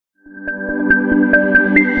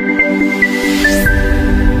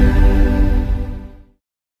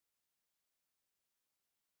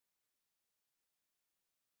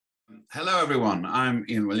Hello, everyone. I'm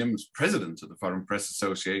Ian Williams, President of the Foreign Press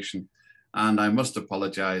Association, and I must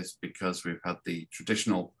apologise because we've had the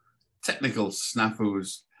traditional technical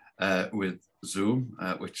snafus with Zoom,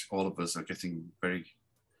 which all of us are getting very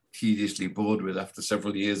tediously bored with after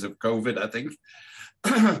several years of COVID, I think,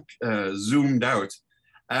 zoomed out.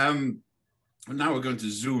 Now we're going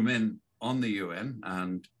to zoom in on the UN,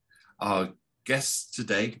 and our guest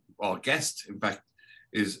today, our guest, in fact,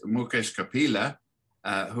 is Mukesh Kapila,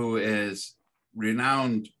 who is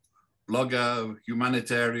renowned blogger,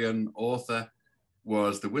 humanitarian, author,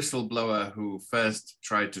 was the whistleblower who first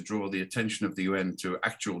tried to draw the attention of the UN to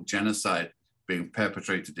actual genocide being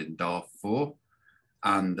perpetrated in Darfur.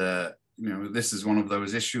 And, this is one of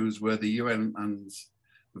those issues where the UN and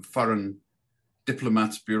the foreign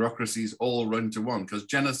diplomats, bureaucracies all run to one, because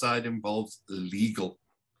genocide involves legal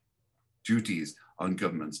duties on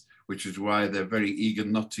governments, which is why they're very eager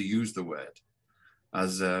not to use the word.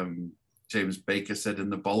 As James Baker said in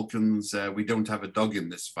the Balkans, we don't have a dog in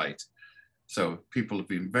this fight. So people have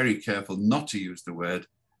been very careful not to use the word.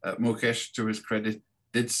 Mukesh, to his credit,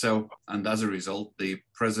 did so. And as a result, the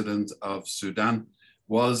president of Sudan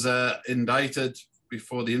was indicted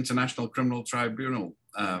before the International Criminal Tribunal,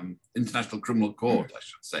 International Criminal Court, I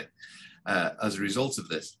should say, as a result of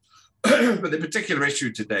this. But the particular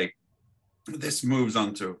issue today, this moves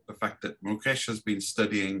on to the fact that Mukesh has been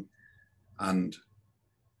studying and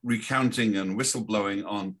recounting and whistleblowing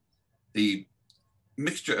on the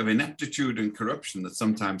mixture of ineptitude and corruption that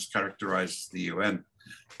sometimes characterizes the UN.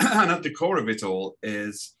 And at the core of it all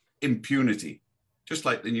is impunity. Just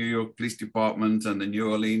like the New York Police Department and the New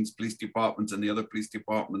Orleans Police Department and the other police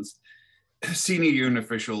departments, senior UN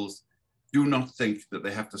officials do not think that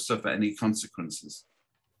they have to suffer any consequences.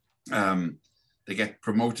 They get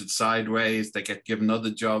promoted sideways, they get given other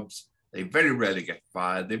jobs, they very rarely get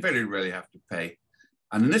fired, they very rarely have to pay.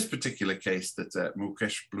 And in this particular case that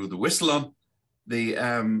Mukesh blew the whistle on, the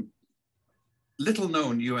little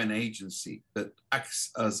known UN agency that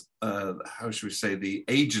acts as, how should we say, the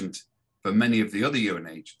agent for many of the other UN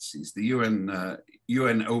agencies, the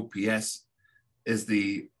UNOPS is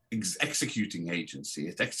the executing agency.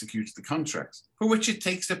 It executes the contracts, for which it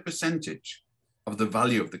takes a percentage of the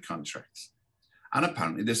value of the contracts. And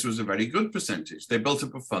apparently this was a very good percentage. They built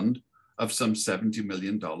up a fund of some $70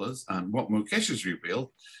 million. And what Mukesh has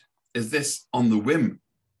revealed is this on the whim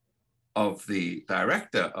of the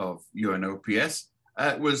director of UNOPS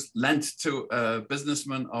was lent to a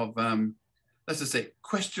businessman of, let's just say,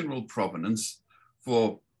 questionable provenance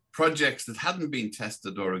for projects that hadn't been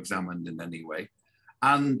tested or examined in any way.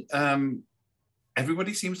 And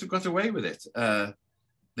everybody seems to have got away with it.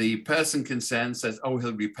 The person concerned says, oh,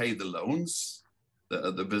 he'll repay the loans,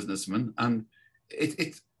 the businessman. And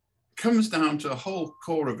it comes down to a whole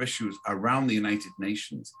core of issues around the United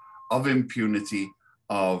Nations of impunity,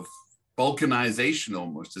 of balkanization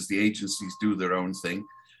almost, as the agencies do their own thing,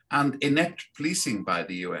 and inept policing by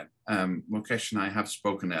the UN. Mukesh and I have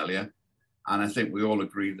spoken earlier, and I think we all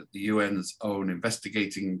agree that the UN's own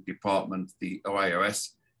investigating department, the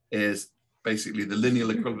OIOS, is basically the lineal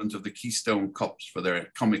equivalent of the Keystone Cops for their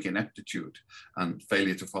comic ineptitude and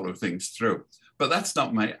failure to follow things through. But that's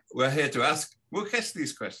not we're here to ask Mukesh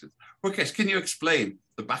these questions. Mukesh, can you explain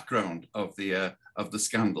the background of the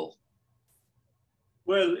scandal?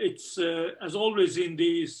 Well, it's, as always in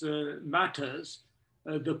these matters,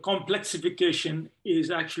 the complexification is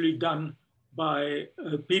actually done by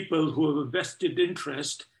people who have a vested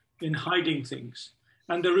interest in hiding things.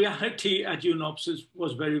 And the reality at UNOPS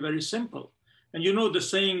was very, very simple. And you know the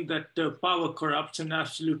saying that power corrupts and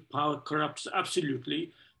absolute power corrupts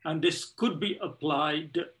absolutely. And this could be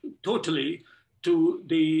applied totally to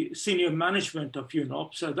the senior management of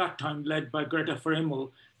UNOPS, at that time led by Greta Fremel,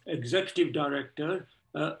 executive director,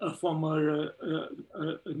 a former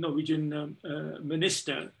Norwegian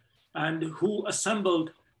minister, and who assembled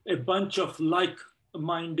a bunch of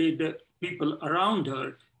like-minded people around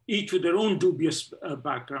her, each with their own dubious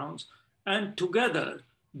backgrounds. And together,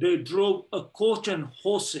 they drove a coach and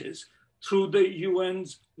horses through the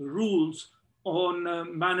UN's rules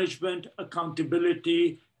on management,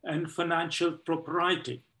 accountability, and financial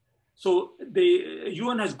propriety. So the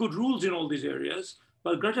UN has good rules in all these areas,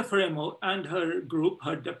 but Greta Fremel and her group,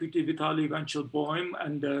 her deputy Vitaly Vanchel-Boehm,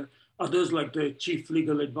 and others like the chief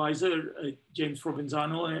legal advisor, James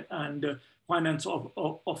Provenzano, and finance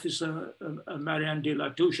officer, Marianne de la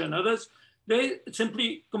Touche, and others, they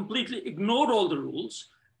simply completely ignored all the rules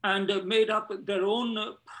and made up their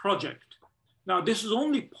own project. Now, this is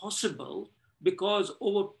only possible because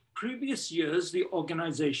over previous years, the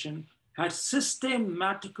organization had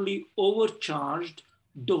systematically overcharged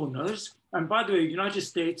donors And by the way, United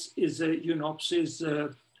States is, UNOPS is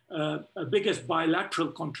the biggest bilateral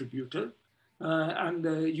contributor. And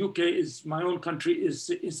the UK is, my own country,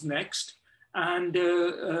 is next. And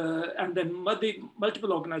then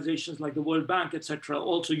multiple organizations like the World Bank, etc.,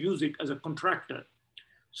 also use it as a contractor.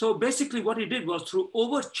 So basically what he did was, through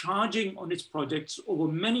overcharging on its projects over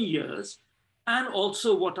many years, and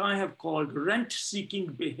also what I have called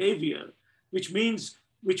rent-seeking behavior, which means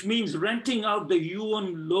renting out the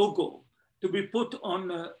UN logo to be put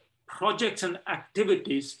on projects and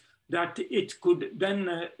activities that it could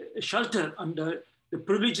then shelter under the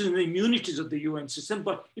privileges and immunities of the UN system,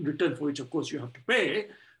 but in return for which, of course, you have to pay.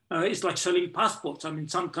 It's like selling passports. I mean,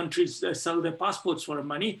 some countries sell their passports for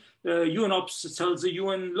money. UNOPS sells the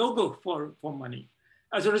UN logo for money.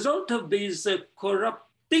 As a result of these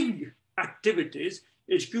corrupting activities,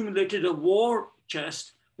 it accumulated a war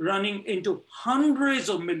chest running into hundreds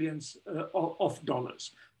of millions of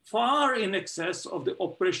dollars, far in excess of the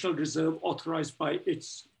operational reserve authorized by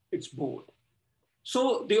its board.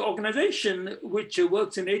 So the organization, which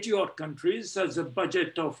works in 80-odd countries, has a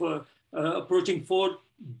budget of approaching $4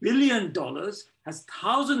 billion, has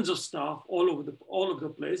thousands of staff all over the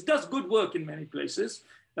place, does good work in many places.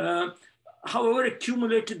 However,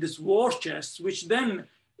 accumulated this war chest, which then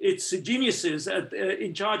its geniuses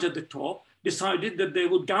in charge at the top decided that they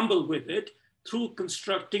would gamble with it through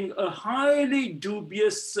constructing a highly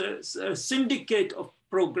dubious syndicate of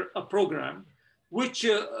a program, which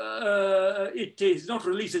it is not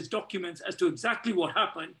released its documents as to exactly what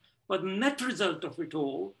happened, but the net result of it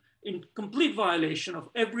all, in complete violation of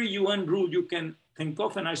every UN rule you can think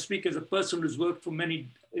of, and I speak as a person who's worked for many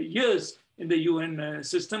years in the UN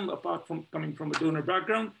system, apart from coming from a donor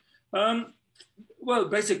background, well,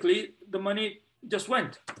 basically, the money just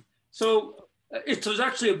went. So it was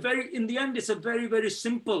actually in the end, it's a very, very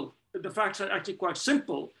simple, the facts are actually quite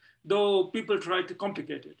simple, though people try to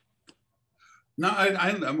complicate it. No,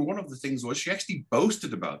 I mean, one of the things was she actually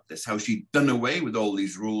boasted about this, how she'd done away with all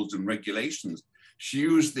these rules and regulations. She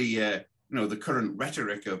used the, the current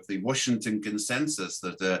rhetoric of the Washington Consensus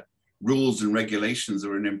that rules and regulations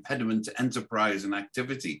are an impediment to enterprise and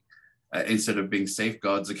activity instead of being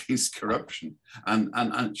safeguards against corruption.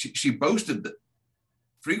 And she boasted that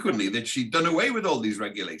frequently that she'd done away with all these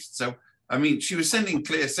regulations. So, I mean, she was sending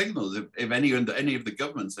clear signals if any of the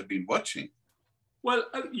governments have been watching. Well,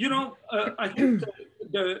 I think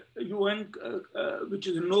the UN, which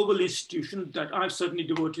is a noble institution that I've certainly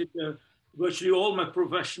devoted virtually all my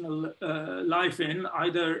professional life in,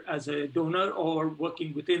 either as a donor or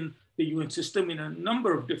working within the UN system in a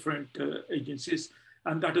number of different agencies,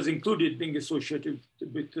 and that has included being associated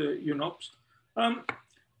with UNOPS. And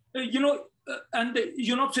the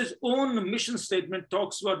UNOPS's own mission statement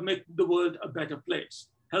talks about making the world a better place,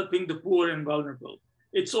 helping the poor and vulnerable.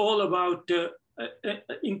 It's all about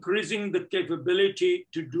increasing the capability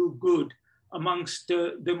to do good amongst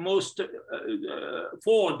the most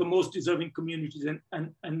deserving communities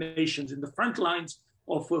and nations in the front lines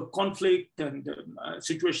of conflict and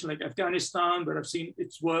situations like Afghanistan, where I've seen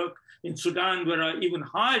its work, in Sudan, where I even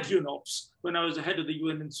hired UNOPS. When I was the head of the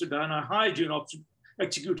UN in Sudan, I hired UNOPS to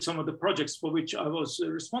execute some of the projects for which I was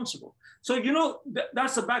responsible. So,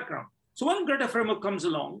 that's the background. So when Greta Thunberg comes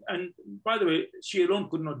along, and by the way, she alone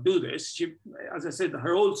could not do this. She, as I said,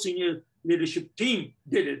 her whole senior leadership team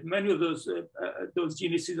did it. Many of those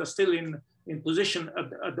geniuses are still in position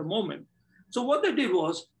at the moment. So what they did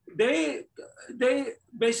was they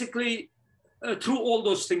basically threw all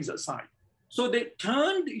those things aside. So they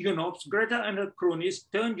turned UNOPS, Greta and her cronies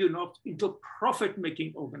turned UNOPS into a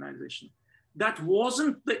profit-making organization. That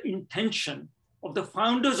wasn't the intention of the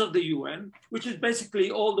founders of the UN, which is basically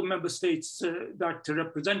all the member states that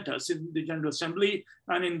represent us in the General Assembly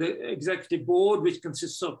and in the executive board, which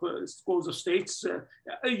consists of scores of states. The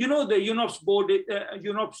UNOPS board,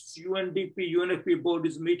 UNOPS, UNDP, UNFP board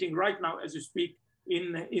is meeting right now as we speak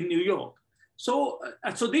in New York. So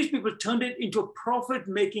these people turned it into a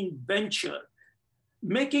profit-making venture,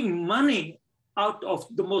 making money out of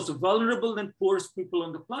the most vulnerable and poorest people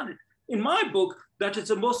on the planet. In my book, that is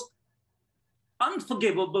the most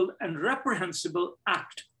unforgivable and reprehensible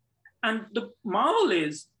act. And the marvel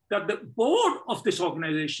is that the board of this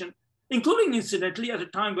organization, including incidentally at a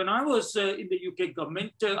time when I was in the UK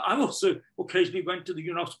government, I also occasionally went to the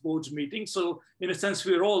UNOPS board's meeting. So in a sense,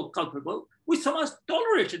 we're all culpable. We somehow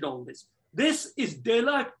tolerated all this. This is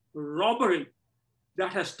daylight robbery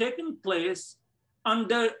that has taken place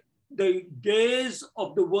under the gaze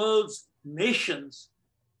of the world's nations.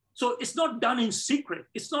 So it's not done in secret.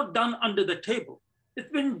 It's not done under the table.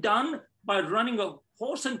 It's been done by running a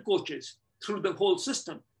horse and coaches through the whole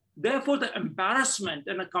system. Therefore, the embarrassment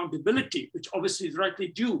and accountability, which obviously is rightly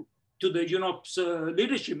due to the UNOPS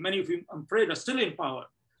leadership, many of whom I'm afraid are still in power,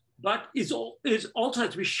 but is also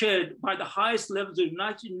has to be shared by the highest levels of the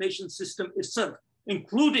United Nations system itself,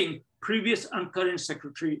 including previous and current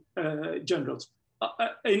Secretary Generals,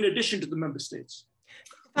 in addition to the member states.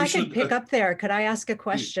 If I could pick up there, could I ask a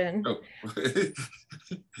question? Oh.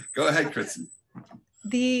 Go ahead, Kristen.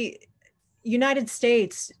 The United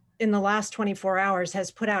States in the last 24 hours has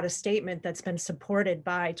put out a statement that's been supported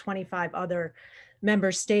by 25 other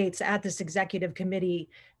member states at this executive committee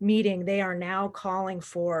meeting. They are now calling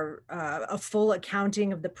for a full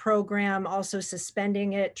accounting of the program, also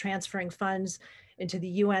suspending it, transferring funds into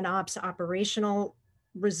the UNOPS operational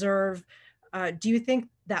reserve. Do you think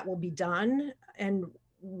that will be done? And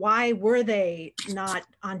why were they not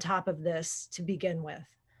on top of this to begin with?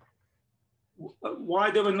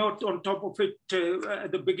 Why they were not on top of it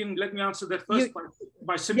at the beginning? Let me answer that first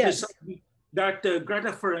by simply saying that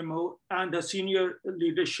Greta Ferremo and the senior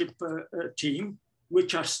leadership team,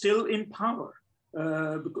 which are still in power,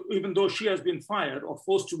 even though she has been fired or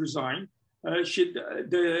forced to resign, and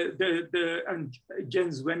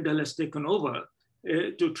Jens Wendel has taken over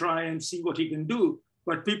to try and see what he can do.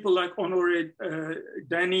 But people like Honoré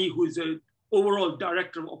Danny, who is a overall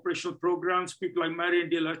director of operational programs, people like Marion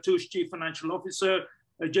De La Touche, chief financial officer,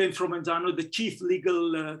 James Romenzano, the chief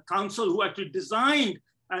legal counsel, who actually designed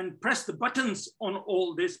and pressed the buttons on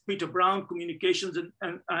all this, Peter Brown, communications,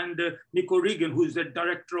 and Nico Regan, who is the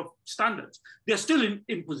director of standards. They're still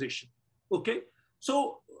in position, okay?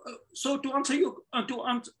 So to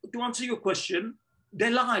answer your question, they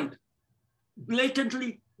lied,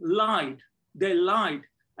 blatantly lied. They lied,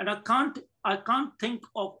 and I can't think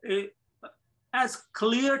of a as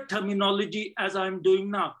clear terminology as I'm doing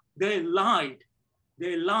now. They lied.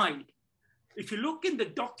 They lied. If you look in the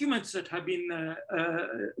documents that have been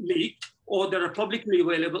leaked or that are publicly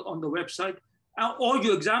available on the website, or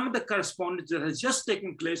you examine the correspondence that has just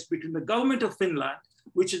taken place between the government of Finland,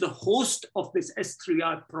 which is the host of this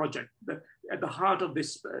S3I project, at the heart of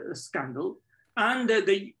this scandal, and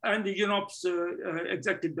the UNOPS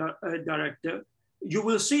executive director, you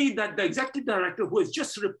will see that the executive director, who has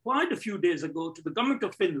just replied a few days ago to the government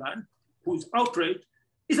of Finland, who's outraged,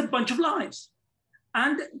 is a bunch of lies.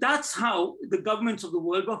 And that's how the governments of the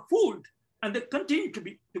world were fooled, and they continue to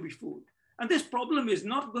be fooled. And this problem is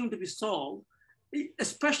not going to be solved,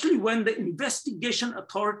 especially when the investigation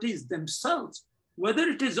authorities themselves, whether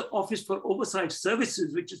it is the Office for Oversight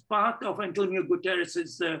Services, which is part of Antonio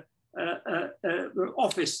Guterres's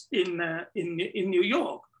office in New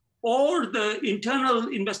York, or the internal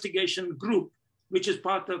investigation group, which is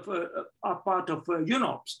part of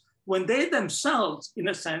UNOPS, when they themselves, in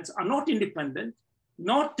a sense, are not independent,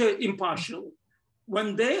 not impartial,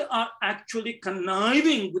 when they are actually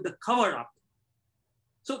conniving with the cover-up.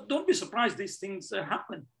 So don't be surprised these things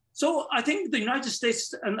happen. So I think the United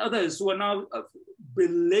States and others who are now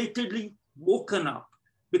belatedly woken up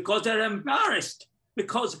because they're embarrassed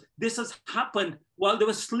because this has happened while they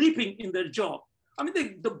were sleeping in their job. I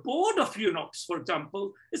mean, the board of UNOPS, for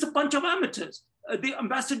example, is a bunch of amateurs. The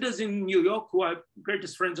ambassadors in New York, who are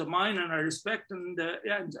greatest friends of mine and I respect, and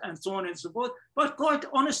so on and so forth. But quite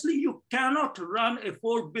honestly, you cannot run a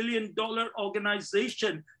 $4 billion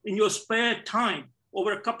organization in your spare time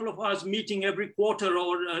over a couple of hours meeting every quarter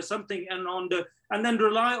or something, and then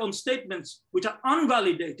rely on statements which are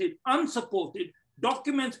unvalidated, unsupported,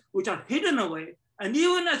 documents which are hidden away. And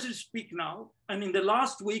even as we speak now, and in the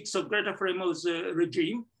last weeks of Greta Ferremo's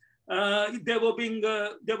regime, they were being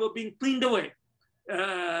cleaned away.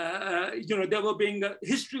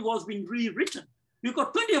 History was being rewritten. We've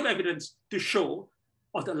got plenty of evidence to show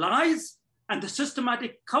of the lies and the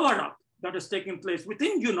systematic cover-up that has taken place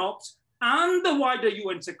within UNOPS and the wider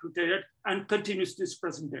UN Secretariat and continues to this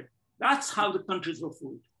present day. That's how the countries were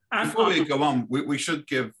fooled. And before we go on, we should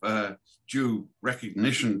give due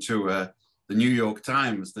recognition to the New York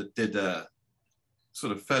Times that did a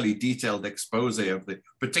sort of fairly detailed expose of the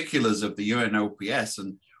particulars of the UNOPS.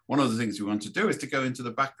 And one of the things we want to do is to go into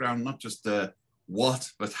the background, not just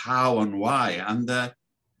what, but how and why. And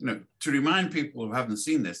to remind people who haven't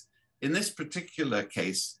seen this, in this particular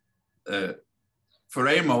case,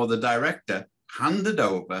 Ferremo, the director, handed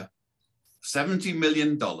over $70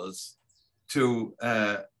 million to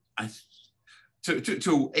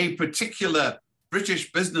a particular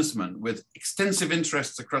British businessman with extensive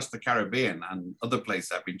interests across the Caribbean and other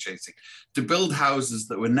places I've been chasing, to build houses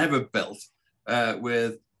that were never built,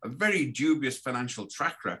 with a very dubious financial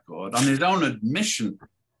track record. On his own admission,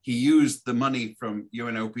 he used the money from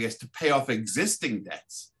UNOPS to pay off existing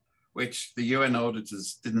debts, which the UN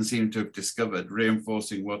auditors didn't seem to have discovered,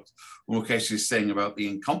 reinforcing what Mukesh is saying about the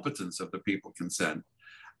incompetence of the people concerned.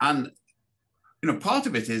 And part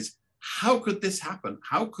of it is, how could this happen?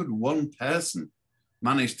 How could one person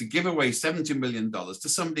manage to give away $70 million to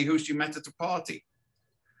somebody who she met at a party,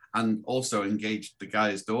 and also engaged the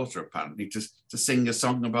guy's daughter apparently to sing a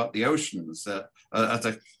song about the oceans at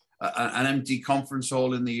an empty conference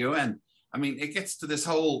hall in the UN? I mean, it gets to this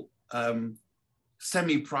whole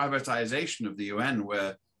semi-privatization of the UN,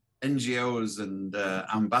 where NGOs and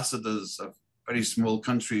ambassadors of very small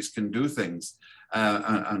countries can do things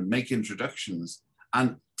and make introductions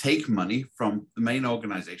and take money from the main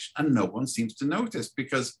organization, and no one seems to notice,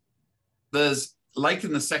 because there's, like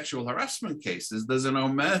in the sexual harassment cases, there's an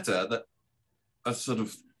omerta, that a sort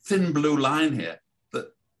of thin blue line here, that,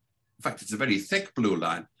 in fact, it's a very thick blue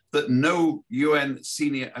line, that no UN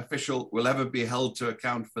senior official will ever be held to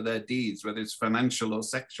account for their deeds, whether it's financial or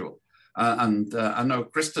sexual. And I know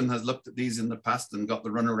Kristen has looked at these in the past and got the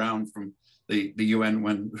runaround from the UN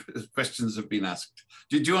when questions have been asked.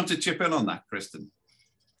 Do you want to chip in on that, Kristen?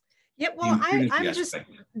 Yeah, well, I'm just,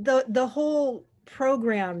 the whole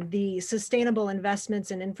program, the Sustainable Investments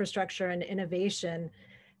in Infrastructure and Innovation,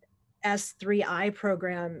 S3I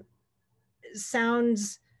program,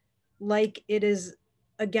 sounds like it is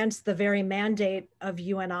against the very mandate of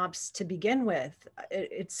UNOPS to begin with.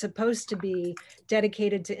 It's supposed to be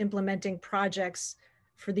dedicated to implementing projects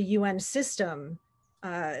for the UN system,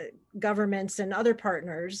 governments and other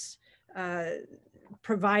partners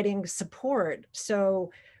providing support.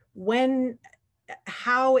 So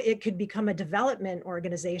how it could become a development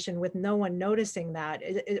organization with no one noticing that?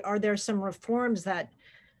 Are there some reforms that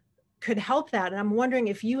could help that? And I'm wondering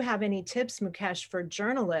if you have any tips, Mukesh, for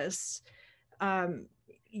journalists.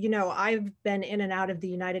 I've been in and out of the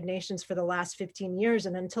United Nations for the last 15 years,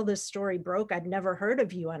 and until this story broke, I'd never heard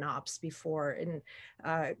of UNOPS before, and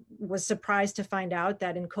was surprised to find out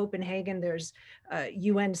that in Copenhagen, there's a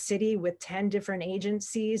UN city with 10 different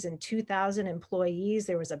agencies and 2,000 employees.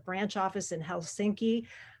 There was a branch office in Helsinki.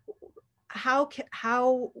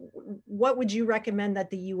 What would you recommend that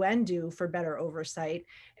the UN do for better oversight?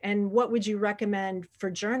 And what would you recommend for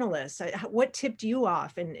journalists? What tipped you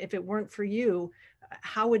off? And if it weren't for you,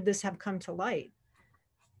 how would this have come to light?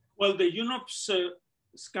 Well, the UNOPS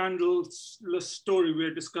scandalous story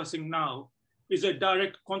we're discussing now is a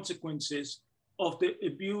direct consequences of the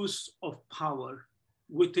abuse of power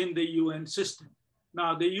within the UN system.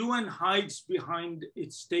 Now, the UN hides behind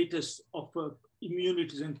its status of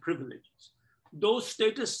immunities and privileges. Those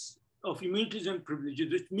status of immunities and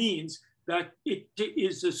privileges, it means that it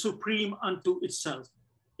is supreme unto itself.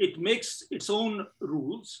 It makes its own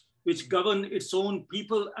rules, which govern its own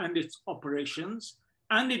people and its operations,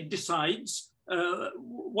 and it decides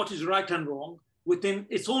what is right and wrong within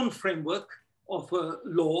its own framework of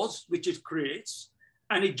laws which it creates,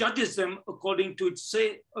 and it judges them according to its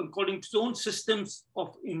own systems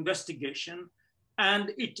of investigation,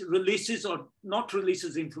 and it releases or not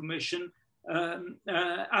releases information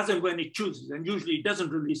as and when it chooses, and usually it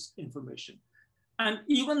doesn't release information. And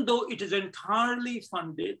even though it is entirely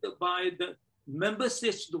funded by the member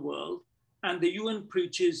states of the world, and the UN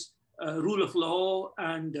preaches rule of law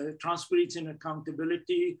and transparency and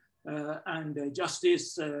accountability and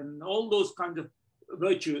justice and all those kinds of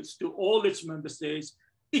virtues to all its member states,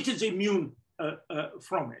 it is immune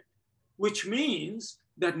from it, which means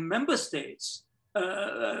that member states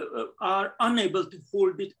are unable to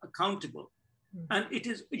hold it accountable. And it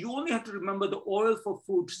is, you only have to remember the oil for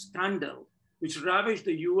food scandal, which ravaged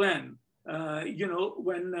the UN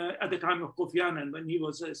when at the time of Kofi Annan, when he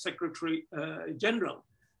was a Secretary General.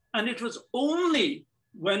 And it was only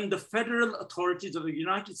when the federal authorities of the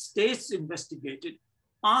United States investigated,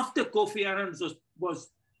 after Kofi Annan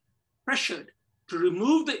was pressured to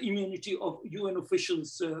remove the immunity of UN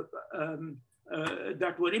officials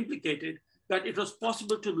that were implicated, that it was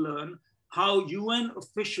possible to learn how UN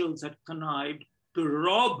officials had connived to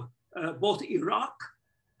rob both Iraq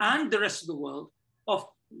and the rest of the world of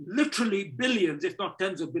literally billions, if not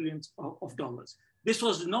tens of billions of dollars. This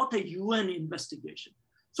was not a UN investigation.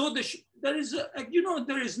 So there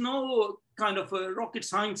is no kind of a rocket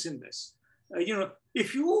science in this.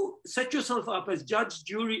 If you set yourself up as judge,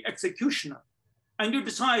 jury, executioner, and you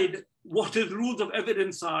decide what the rules of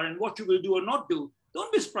evidence are and what you will do or not do,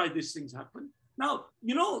 don't be surprised these things happen. Now,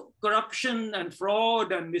 corruption and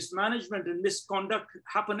fraud and mismanagement and misconduct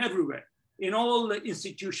happen everywhere, in all the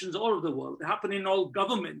institutions all over the world. They happen in all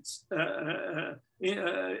governments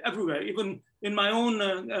everywhere. Even in my own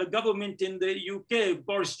government in the UK,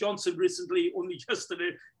 Boris Johnson recently, only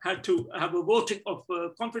yesterday, had to have a vote of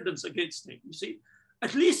confidence against him, you see.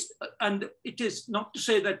 at least, and it is not to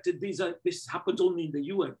say that this happens only in the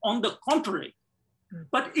UN, on the contrary,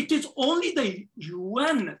 but it is only the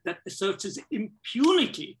UN that asserts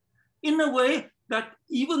impunity in a way that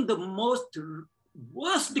even the most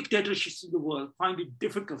worst dictatorships in the world find it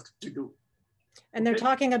difficult to do. And they're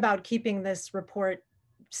talking about keeping this report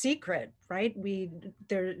secret, right?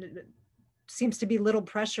 There seems to be little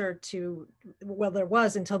pressure to, well, there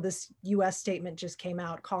was until this US statement just came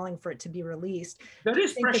out calling for it to be released. There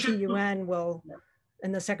is pressure. That the UN will,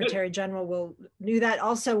 and the Secretary General will do that.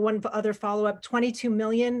 Also, one other follow-up, 22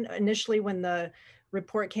 million initially when the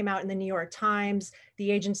report came out in the New York Times,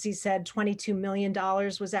 the agency said $22 million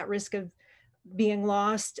was at risk of being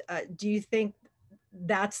lost. Do you think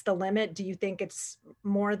that's the limit? Do you think it's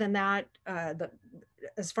more than that?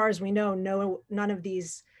 As far as we know, none of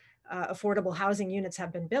these affordable housing units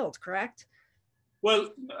have been built, correct?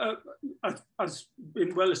 Well, as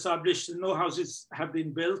been well established, no houses have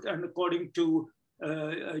been built. And according to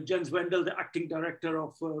Jens Wendel, the acting director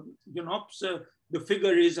of UNOPS, the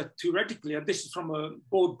figure is theoretically, and this is from a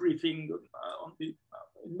board briefing on the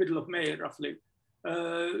middle of May, roughly,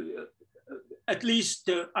 at least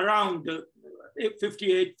around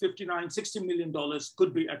 58, 59, $60 million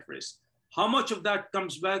could be at risk. How much of that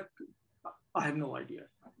comes back? I have no idea.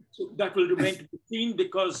 So that will remain to be seen,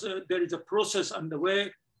 because there is a process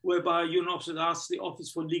underway whereby UNOPS has asked the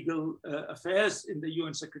Office for Legal Affairs in the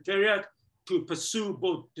UN Secretariat to pursue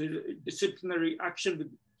both disciplinary action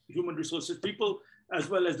with human resources people, as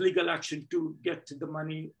well as legal action to get the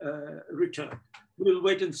money returned. We'll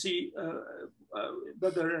wait and see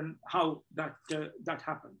whether and how that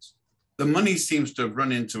happens. The money seems to have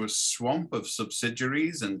run into a swamp of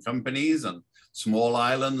subsidiaries and companies and small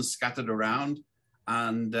islands scattered around.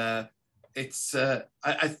 And I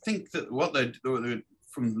think that what they're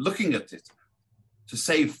from looking at it, to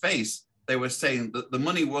save face, they were saying that the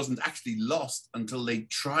money wasn't actually lost until they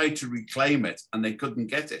tried to reclaim it and they couldn't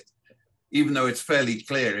get it, even though it's fairly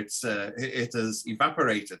clear it has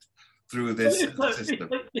evaporated through this system.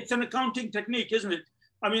 It's an accounting technique, isn't it?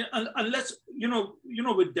 I mean, unless,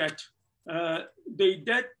 with debt, the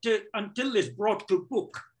debt until it's brought to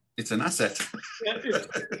book. It's an asset.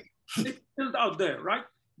 It's still out there, right?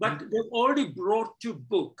 But they've already brought to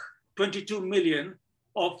book 22 million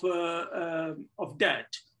of debt,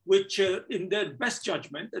 which in their best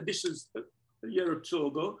judgment, this is a year or so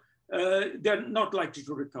ago, they're not likely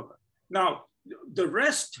to recover. Now, the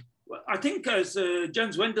rest, I think as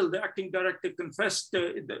Jens Wendel, the acting director, confessed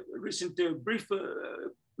in the recent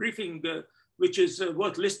briefing, which is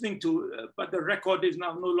worth listening to, but the record is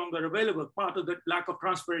now no longer available, part of the lack of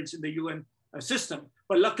transparency in the UN system.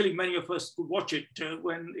 But luckily, many of us could watch it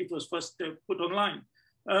when it was first put online.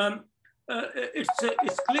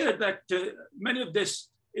 It's clear that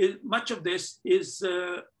much of this is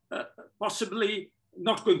possibly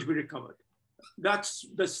not going to be recovered. That's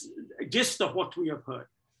the gist of what we have heard.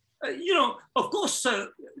 Of course,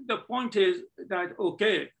 the point is that,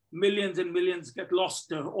 okay, millions and millions get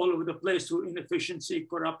lost all over the place through inefficiency,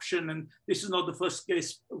 corruption, and this is not the first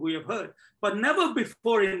case we have heard. But never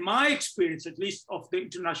before, in my experience, at least, of the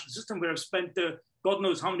international system, where I've spent God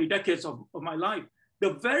knows how many decades of my life,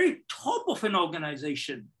 the very top of an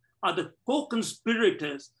organization are the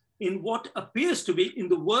co-conspirators in what appears to be, in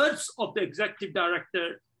the words of the executive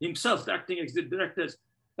director himself, the acting executive director's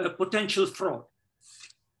potential fraud.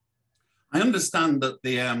 I understand that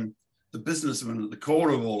the businessman at the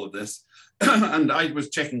core of all of this, and I was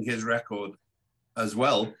checking his record as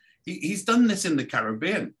well, he's done this in the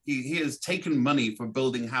Caribbean. He has taken money for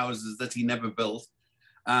building houses that he never built,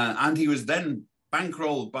 and he was then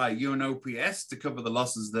bankrolled by UNOPS to cover the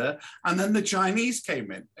losses there. And then the Chinese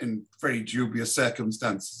came in very dubious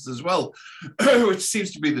circumstances as well, which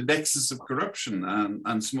seems to be the nexus of corruption,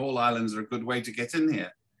 and small islands are a good way to get in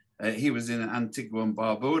here. He was in Antigua and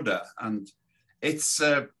Barbuda, and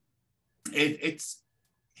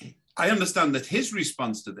I understand that his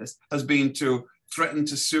response to this has been to threaten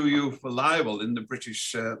to sue you for libel in the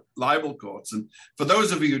British libel courts. And for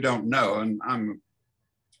those of you who don't know, and I'm a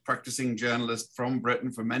practicing journalist from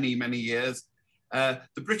Britain for many, many years,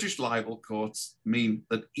 the British libel courts mean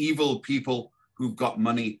that evil people who've got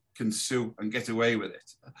money can sue and get away with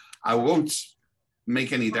it. I won't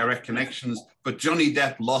make any direct connections, but Johnny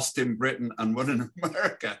Depp lost in Britain and won in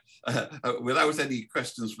America without any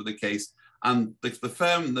questions for the case. And the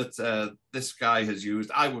firm that this guy has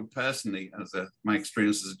used, I would personally, as my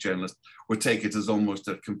experience as a journalist, would take it as almost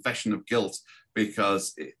a confession of guilt,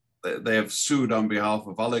 because they have sued on behalf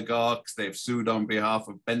of oligarchs, they've sued on behalf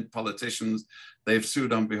of bent politicians, they've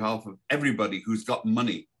sued on behalf of everybody who's got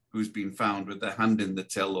money, who's been found with their hand in the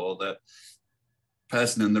till or the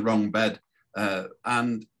person in the wrong bed.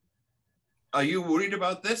 And are you worried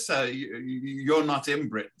about this? You're not in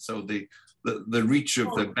Britain, so the reach of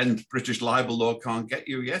the bent British libel law can't get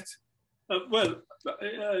you yet?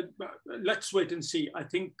 Let's wait and see. I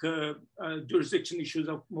think jurisdiction issues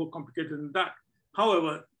are more complicated than that.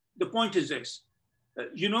 However, the point is this,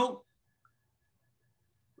 you know,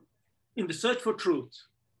 in the search for truth,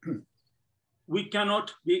 we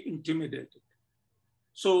cannot be intimidated.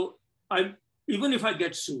 So even if I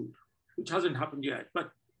get sued, which hasn't happened yet,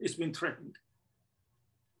 but it's been threatened,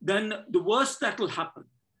 then the worst that will happen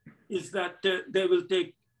is that they will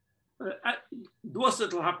take, the worst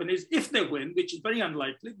that will happen is if they win, which is very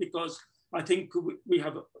unlikely because I think we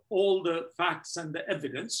have all the facts and the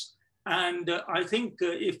evidence. And I think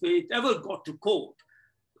if it ever got to court,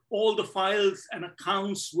 all the files and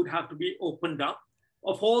accounts would have to be opened up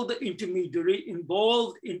of all the intermediary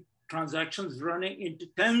involved in transactions running into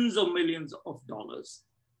tens of millions of dollars.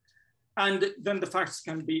 And then the facts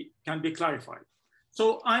can be clarified.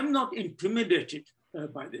 So I'm not intimidated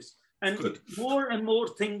by this. And Good. More and more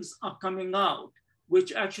things are coming out,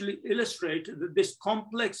 which actually illustrate this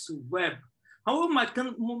complex web. However, my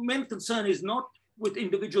main concern is not with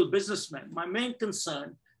individual businessmen. My main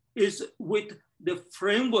concern is with the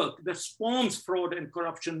framework that spawns fraud and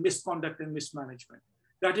corruption, misconduct and mismanagement.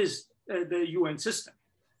 That is the UN system.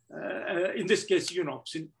 In this case,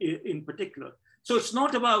 UNOPS in particular. So it's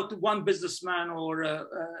not about one businessman or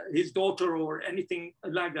his daughter or anything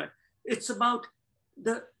like that. It's about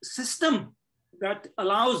the system that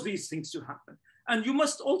allows these things to happen. And you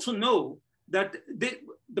must also know that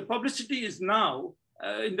the publicity is now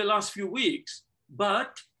in the last few weeks,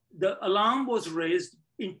 but the alarm was raised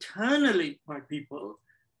internally by people,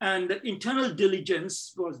 and the internal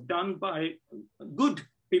diligence was done by good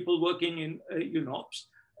people working in UNOPS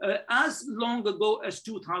as long ago as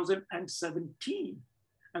 2017.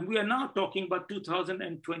 And we are now talking about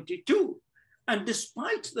 2022. And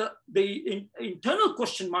despite the internal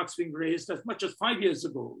question marks being raised as much as 5 years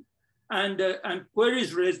ago, and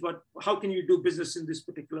queries raised, but how can you do business in this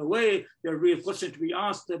particular way? There are real questions to be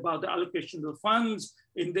asked about the allocation of funds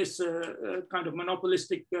in this kind of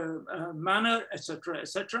monopolistic manner, et cetera, et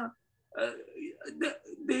cetera.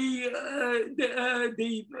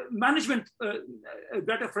 The management,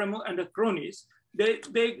 Greta Fremo and the cronies, they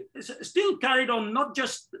still carried on, not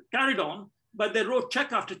just carried on, but they wrote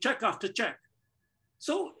check after check after check.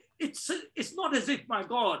 So it's not as if, my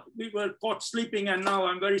God, we were caught sleeping and now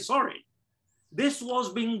I'm very sorry. This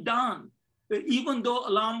was being done, even though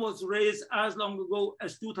alarm was raised as long ago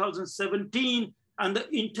as 2017, and the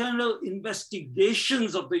internal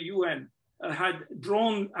investigations of the UN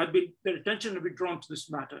their attention had been drawn to this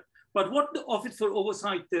matter. But what the Office for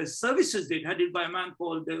Oversight Services did, headed by a man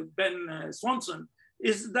called Ben Swanson,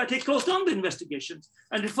 is that he closed down the investigations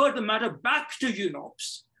and referred the matter back to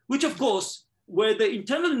UNOPS, which of course, where the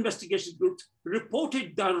internal investigation groups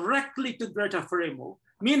reported directly to Greta Fremo,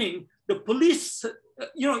 meaning the police,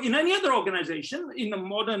 in any other organization, in a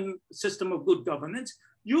modern system of good governance,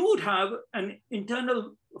 you would have an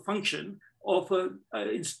internal function of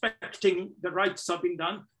inspecting the rights are being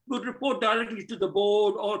done, would report directly to the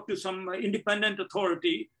board or to some independent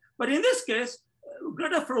authority. But in this case,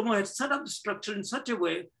 Greta Fremo had set up the structure in such a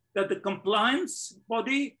way that the compliance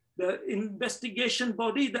body, the investigation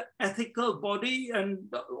body, the ethical body, and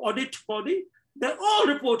the audit body, they all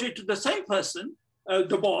reported to the same person,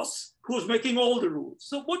 the boss, who's making all the rules.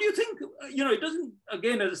 So what do you think? It doesn't,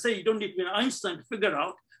 again, as I say, you don't need to be an Einstein to figure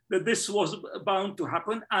out that this was bound to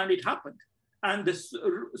happen, and it happened. And the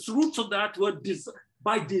roots of that were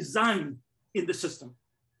by design in the system.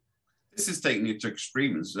 This is taking it to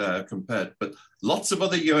extremes compared, but lots of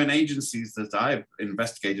other UN agencies that I've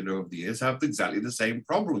investigated over the years have exactly the same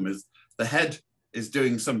problem. Is the head is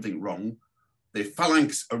doing something wrong, the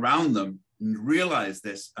phalanx around them realize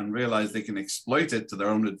this and realize they can exploit it to their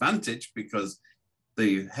own advantage because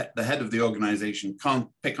the head of the organization can't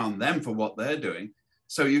pick on them for what they're doing.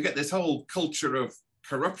 So you get this whole culture of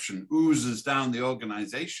corruption oozes down the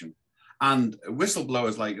organization. And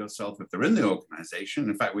whistleblowers like yourself, if they're in the organization,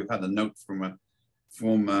 in fact, we've had a note from a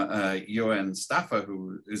former UN staffer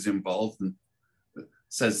who is involved and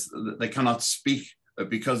says that they cannot speak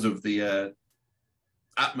because of the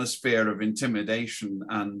atmosphere of intimidation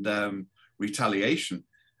and retaliation.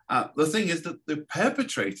 The thing is that the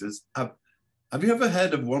perpetrators have you ever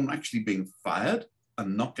heard of one actually being fired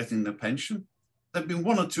and not getting the pension? There've been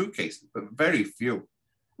one or two cases, but very few.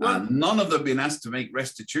 And none of them have been asked to make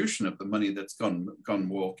restitution of the money that's gone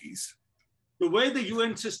walkies. The way the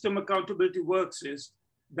UN system accountability works is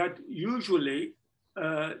that usually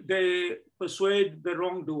they persuade the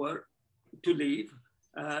wrongdoer to leave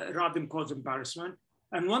rather than cause embarrassment.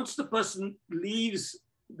 And once the person leaves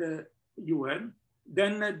the UN,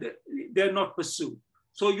 then they're not pursued.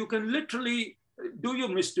 So you can literally do your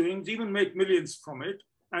misdoings, even make millions from it,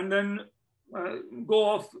 and then go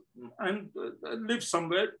off and live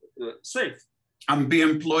somewhere safe. And be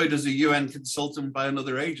employed as a UN consultant by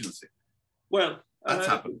another agency. Well, that's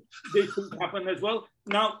happened. They could happen as well.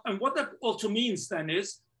 Now, and what that also means then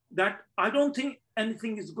is that I don't think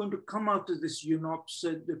anything is going to come out of this UNOPS,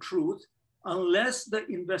 the truth, unless the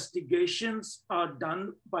investigations are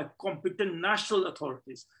done by competent national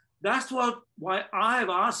authorities. That's why I have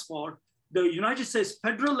asked for the United States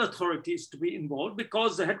federal authorities to be involved,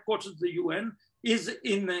 because the headquarters of the UN is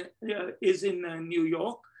in New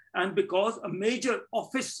York, and because a major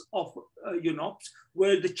office of UNOPS,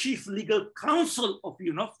 where the chief legal counsel of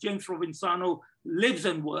UNOPS, James Provenzano, lives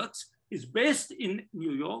and works, is based in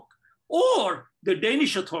New York, or the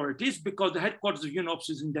Danish authorities, because the headquarters of UNOPS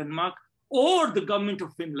is in Denmark, or the government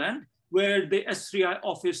of Finland, where the S3I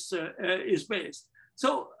office is based.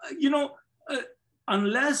 So,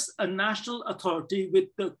 unless a national authority with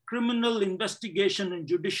the criminal investigation and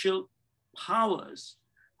judicial powers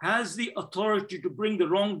has the authority to bring the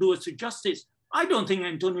wrongdoers to justice, I don't think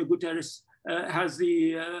Antonio Guterres has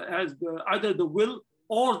either the will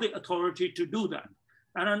or the authority to do that.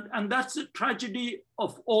 And that's the tragedy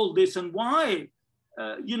of all this, and why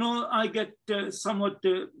I get somewhat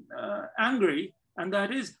angry, and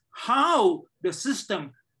that is how the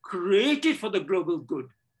system created for the global good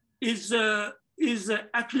is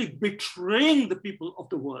actually betraying the people of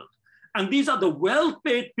the world. And these are the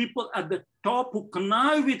well-paid people at the top who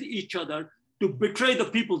connive with each other to betray the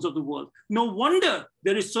peoples of the world. No wonder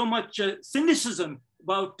there is so much cynicism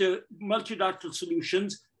about multilateral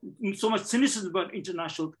solutions, so much cynicism about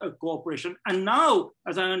international cooperation. And now,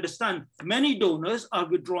 as I understand, many donors are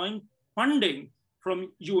withdrawing funding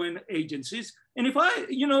from UN agencies. And if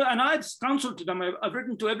and I've counseled to them, I've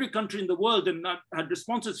written to every country in the world, and I've had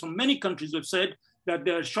responses from many countries who have said that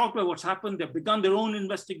they're shocked by what's happened. They've begun their own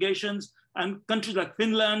investigations, and countries like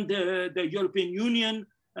Finland, the European Union,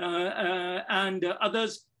 and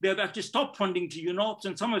others, they've actually stopped funding to UNOPS,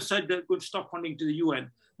 and some have said they're going to stop funding to the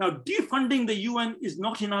UN. Now, defunding the UN is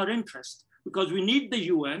not in our interest, because we need the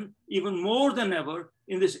UN even more than ever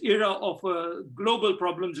in this era of global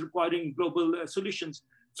problems requiring global solutions.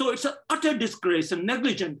 So it's an utter disgrace and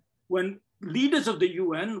negligence when leaders of the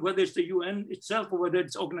UN, whether it's the UN itself or whether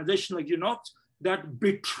it's organizations like UNOPS, that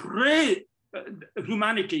betray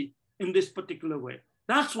humanity in this particular way.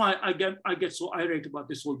 That's why I get so irate about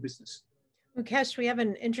this whole business. Mukesh, we have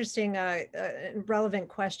an interesting, relevant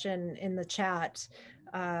question in the chat.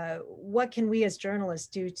 What can we as journalists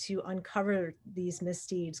do to uncover these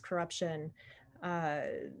misdeeds, corruption?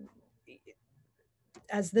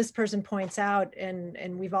 As this person points out,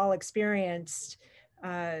 and we've all experienced,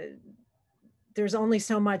 there's only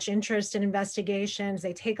so much interest in investigations.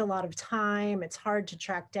 They take a lot of time. It's hard to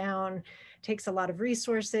track down, takes a lot of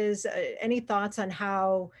resources. Any thoughts on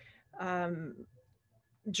how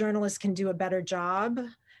journalists can do a better job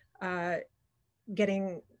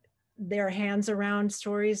getting their hands around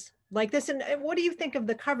stories like this? And what do you think of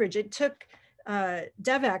the coverage? It took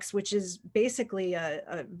DevEx, which is basically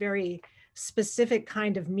a very specific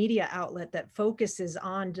kind of media outlet that focuses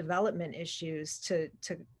on development issues, to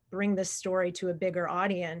bring this story to a bigger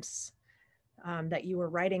audience that you were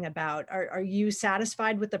writing about. Are you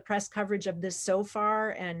satisfied with the press coverage of this so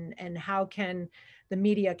far? And how can the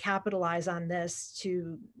media capitalize on this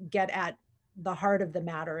to get at the heart of the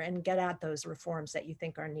matter and get at those reforms that you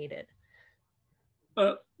think are needed?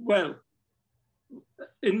 Well,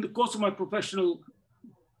 in the course of my professional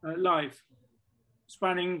life,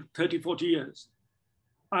 spanning 30, 40 years,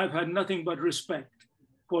 I've had nothing but respect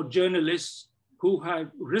for journalists who have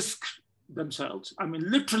risked themselves. I mean,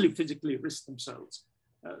 literally physically risked themselves.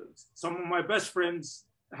 Some of my best friends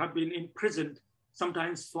have been imprisoned,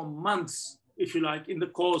 sometimes for months, if you like, in the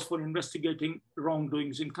cause for investigating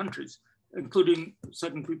wrongdoings in countries, including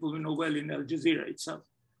certain people we know well in Al Jazeera itself.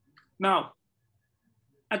 Now,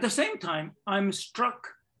 at the same time, I'm struck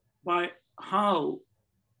by how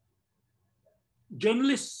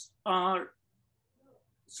journalists are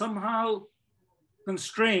somehow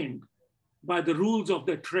constrained by the rules of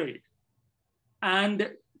their trade.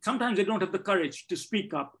 And sometimes they don't have the courage to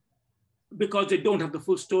speak up because they don't have the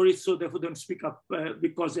full story, so therefore they don't speak up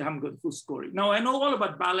because they haven't got the full story. Now, I know all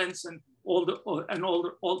about balance and all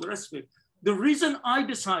the rest of it. The reason I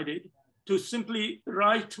decided to simply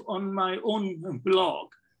write on my own blog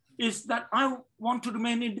is that I want to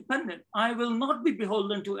remain independent. I will not be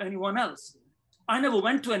beholden to anyone else. I never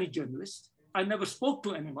went to any journalist. I never spoke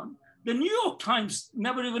to anyone. The New York Times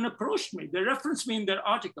never even approached me. They referenced me in their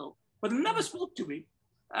article, but they never spoke to me.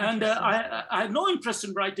 And I had no interest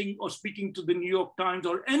in writing or speaking to the New York Times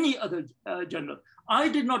or any other journal. I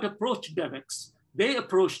did not approach DevEx. They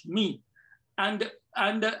approached me. And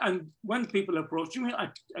when people approach me,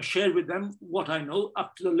 I share with them what I know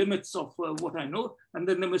up to the limits of what I know, and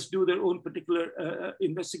then they must do their own particular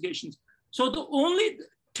investigations. So the only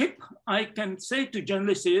tip I can say to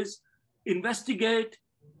journalists is investigate,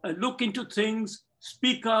 look into things,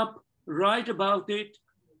 speak up, write about it,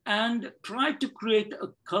 and try to create a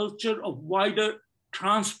culture of wider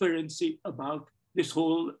transparency about this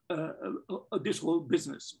whole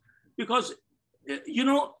business. Because, you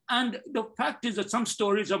know, and the fact is that some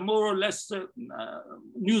stories are more or less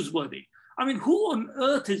newsworthy. I mean, who on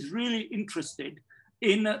earth is really interested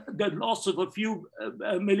in the loss of a few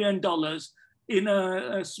 $1 million in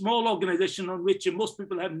a small organization on which most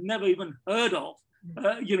people have never even heard of,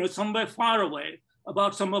 you know, somewhere far away,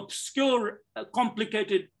 about some obscure,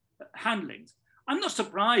 complicated handlings? I'm not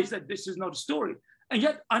surprised that this is not a story. And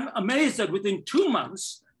yet I'm amazed that within 2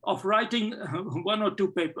 months of writing 1 or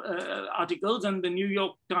 2 articles and the New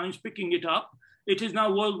York Times picking it up, it is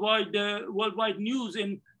now worldwide news.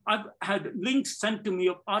 I've had links sent to me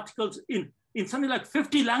of articles in something like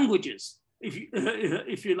 50 languages.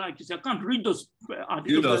 If you like to say, I can't read those articles.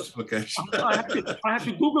 You don't, okay. I have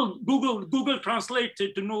to Google Translate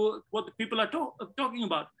to know what the people are talking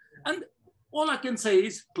about. And all I can say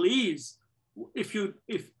is, please, if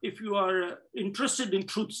you are interested in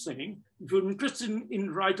truth saying, if you're interested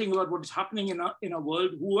in writing about what is happening in our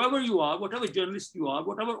world, whoever you are, whatever journalist you are,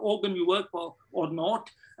 whatever organ you work for or not,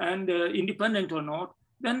 and independent or not,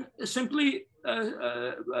 then simply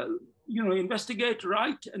you know, investigate,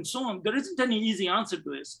 write, and so on. There isn't any easy answer to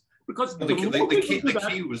this, because the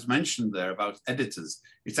key was mentioned there about editors.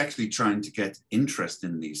 It's actually trying to get interest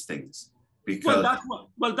in these things. Because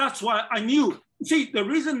that's why I knew. See, the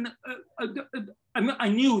reason I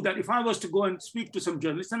knew that if I was to go and speak to some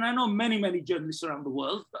journalists, and I know many journalists around the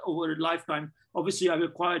world over a lifetime. Obviously, I've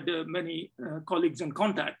acquired many colleagues and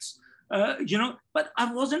contacts. You know, but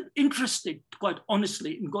I wasn't interested, quite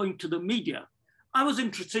honestly, in going to the media. I was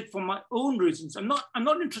interested for my own reasons. I'm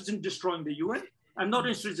not interested in destroying the UN. I'm not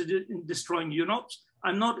interested in destroying UNOPS.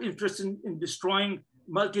 I'm not interested in destroying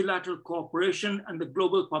multilateral cooperation and the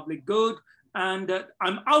global public good. And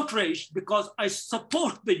I'm outraged because I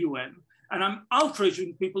support the UN. And I'm outraged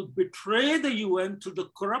when people betray the UN through the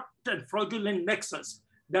corrupt and fraudulent nexus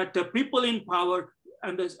that the people in power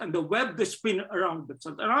and the web they spin around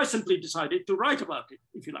themselves. And I simply decided to write about it,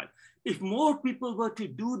 if you like. If more people were to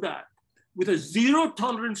do that, with a zero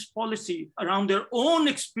tolerance policy around their own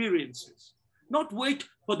experiences, not wait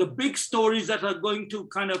for the big stories that are going to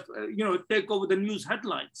kind of, you know, take over the news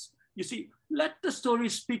headlines. You see, let the story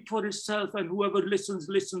speak for itself, and whoever listens,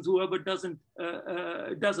 whoever doesn't,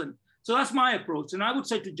 doesn't. So that's my approach. And I would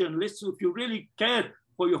say to journalists, if you really care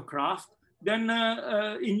for your craft, then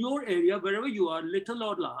in your area, wherever you are, little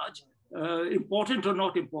or large, important or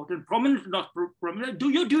not important, prominent or not prominent,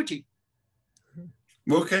 do your duty.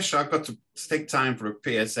 Mukesh, I've got to take time for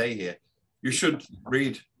a PSA here. You should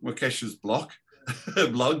read Mukesh's blog,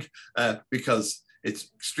 because it's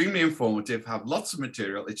extremely informative, have lots of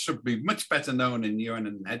material. It should be much better known in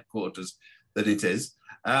UN headquarters than it is.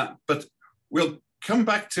 But we'll come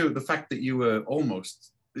back to the fact that you were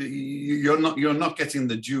you're not getting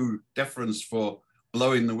the due deference for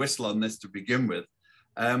blowing the whistle on this to begin with.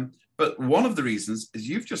 But one of the reasons is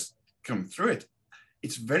you've just come through it.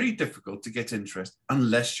 It's very difficult to get interest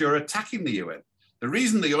unless you're attacking the UN. The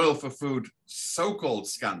reason the oil for food so-called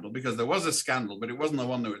scandal, because there was a scandal, but it wasn't the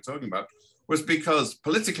one they were talking about, was because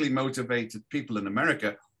politically motivated people in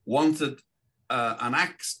America wanted an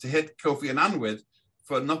axe to hit Kofi Annan with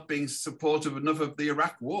for not being supportive enough of the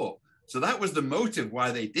Iraq war. So that was the motive why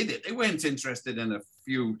they did it. They weren't interested in a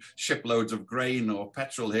few shiploads of grain or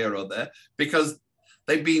petrol here or there, because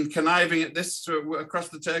they've been conniving at this across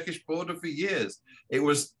the Turkish border for years. It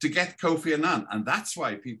was to get Kofi Annan, and that's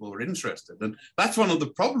why people were interested. And that's one of the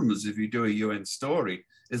problems if you do a UN story,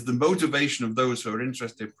 is the motivation of those who are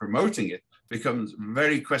interested in promoting it becomes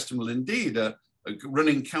very questionable indeed.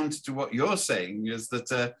 Running counter to what you're saying is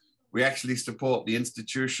that we actually support the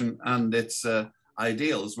institution and its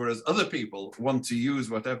ideals, whereas other people want to use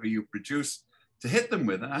whatever you produce to hit them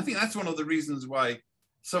with. And I think that's one of the reasons why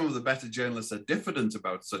some of the better journalists are diffident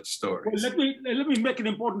about such stories. Well, let me make an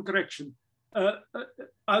important correction.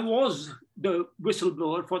 I was the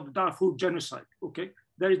whistleblower for the Darfur genocide, okay?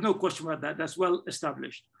 There is no question about that, that's well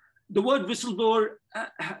established. the word whistleblower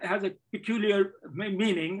has a peculiar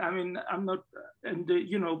meaning. I mean, I'm not, and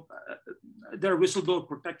you know, there are whistleblower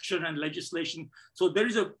protection and legislation. So there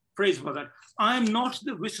is a phrase for that. I'm not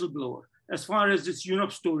the whistleblower as far as this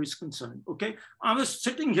UNOPS story is concerned, okay? I was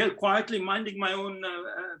sitting here quietly minding my own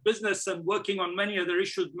business and working on many other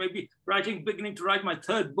issues, maybe beginning to write my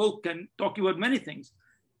third book and talking about many things.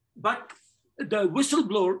 But the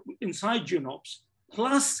whistleblower inside UNOPS,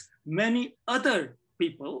 plus many other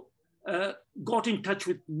people, got in touch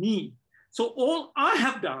with me. So all I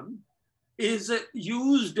have done is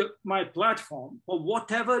used my platform for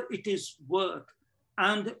whatever it is worth,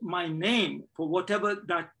 and my name for whatever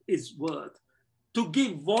that is worth, to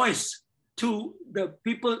give voice to the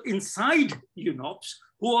people inside UNOPS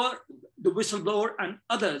who are the whistleblower and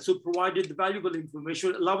others who provided the valuable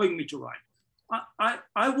information, allowing me to write.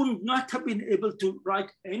 I would not have been able to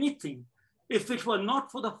write anything if it were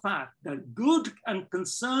not for the fact that good and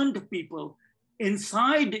concerned people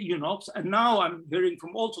inside UNOPS, and now I'm hearing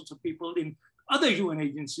from all sorts of people in other UN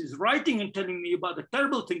agencies writing and telling me about the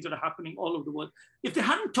terrible things that are happening all over the world. If they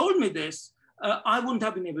hadn't told me this, I wouldn't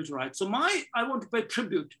have been able to write. So I want to pay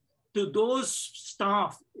tribute to those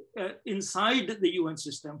staff inside the UN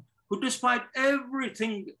system who, despite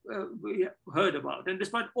everything we heard about, and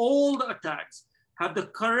despite all the attacks, have the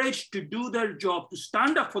courage to do their job, to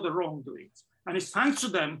stand up for the wrongdoings. And it's thanks to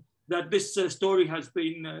them that this story has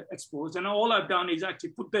been exposed. And all I've done is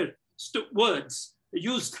actually put their words,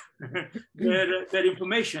 used their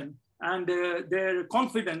information and their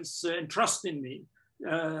confidence and trust in me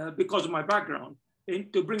because of my background,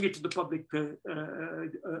 to bring it to the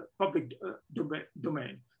public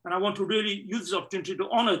domain. And I want to really use this opportunity to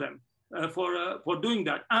honor them for doing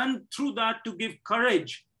that. And through that, to give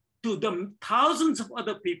courage to the thousands of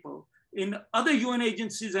other people in other UN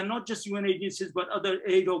agencies, and not just UN agencies, but other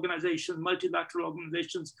aid organizations, multilateral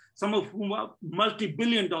organizations, some of whom are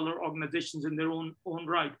multi-billion-dollar organizations in their own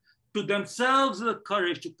right, to themselves the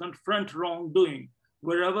courage to confront wrongdoing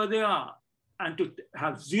wherever they are, and to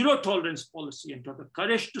have zero tolerance policy, and to have the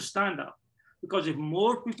courage to stand up. Because if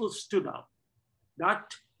more people stood up,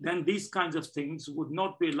 then these kinds of things would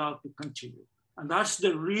not be allowed to continue. And that's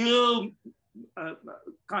the real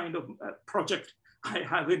kind of project I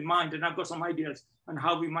have in mind, and I've got some ideas on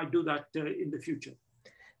how we might do that in the future.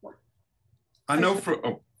 I know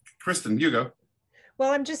Kristen, you go.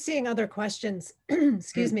 Well, I'm just seeing other questions,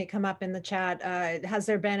 excuse me, come up in the chat. Has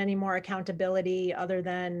there been any more accountability other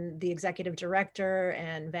than the executive director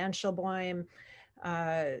and Van Schelboim?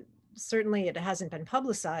 Certainly it hasn't been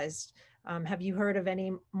publicized. Have you heard of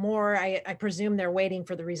any more? I presume they're waiting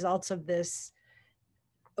for the results of this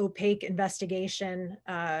opaque investigation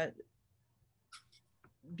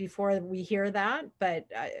before we hear that, but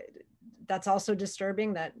that's also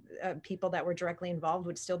disturbing that people that were directly involved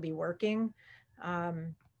would still be working.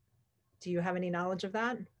 Do you have any knowledge of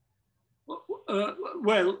that?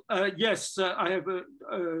 Yes, I have a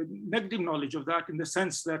negative knowledge of that, in the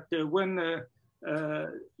sense that when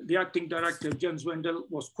the acting director, Jens Wendel,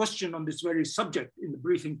 was questioned on this very subject in the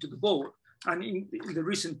briefing to the board, and in the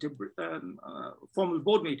recent formal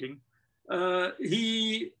board meeting,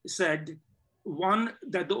 he said, one,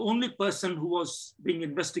 that the only person who was being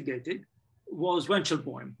investigated was Van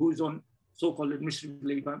Schelboim, who is on so-called administrative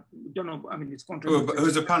leave. I don't know, I mean, it's contrary.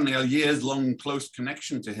 Who's apparently a years-long close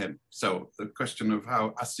connection to him. So the question of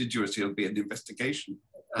how assiduous he'll be in the investigation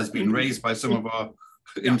has been raised by some of our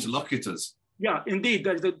interlocutors. Yeah, indeed,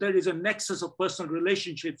 there is a nexus of personal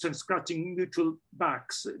relationships and scratching mutual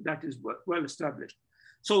backs that is well established.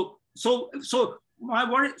 So my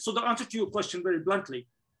worry, so the answer to your question very bluntly,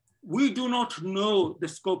 we do not know the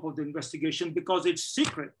scope of the investigation because it's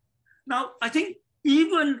secret. Now, I think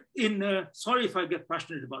even in, sorry if I get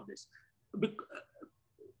passionate about this, but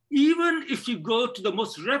even if you go to the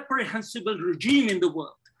most reprehensible regime in the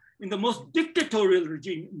world, in the most dictatorial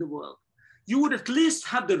regime in the world, you would at least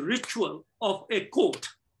have the ritual of a court.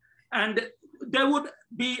 And there would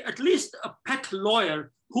be at least a pet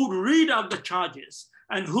lawyer who would read out the charges,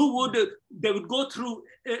 and they would go through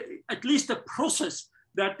at least a process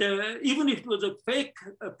that even if it was a fake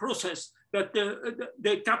process, that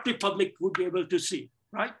the captive public would be able to see,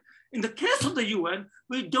 right? In the case of the UN,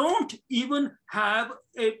 we don't even have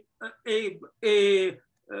a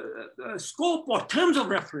scope or terms of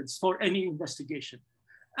reference for any investigation.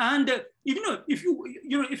 And if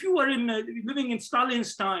you were living in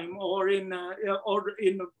Stalin's time, or in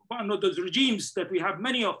one of those regimes that we have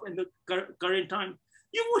many of in the current time,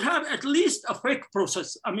 you would have at least a fake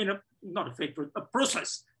process. I mean, not a fake process, a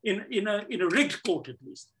process in a rigged court at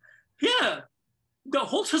least. Here, the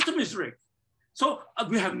whole system is rigged. So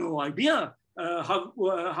we have no idea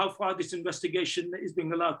how far this investigation is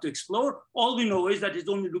being allowed to explore. All we know is that he's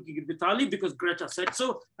only looking at Vitaly because Greta said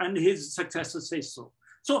so and his successor says so.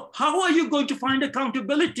 So how are you going to find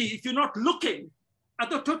accountability if you're not looking at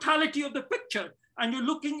the totality of the picture and you're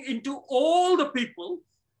looking into all the people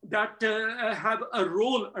that have a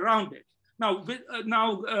role around it? Now,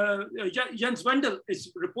 Jens Wendel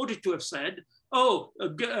is reported to have said, oh,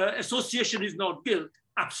 association is not guilt.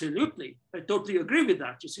 Absolutely, I totally agree with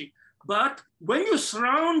that, you see. But when you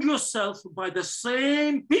surround yourself by the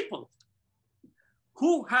same people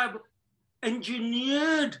who have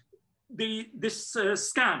engineered this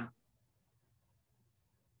scam,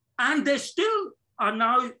 and they still are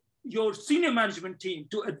now your senior management team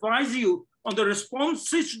to advise you on the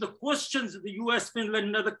responses to the questions that the US, Finland,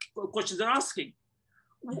 and other questions are asking,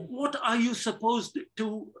 what are you supposed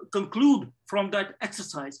to conclude from that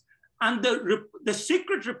exercise? And the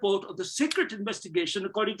secret report of the secret investigation,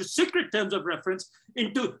 according to secret terms of reference,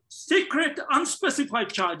 into secret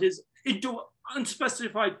unspecified charges, into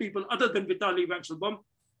unspecified people other than Vitaly Ivanchilbaum,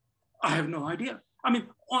 I have no idea. I mean,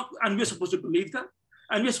 and we're supposed to believe that.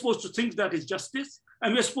 And we're supposed to think that is justice.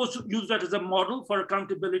 And we're supposed to use that as a model for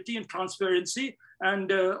accountability and transparency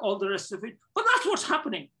and all the rest of it. But that's what's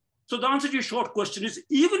happening. So the answer to your short question is,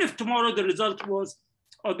 even if tomorrow the result was,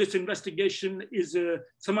 or this investigation is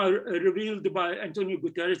somehow revealed by Antonio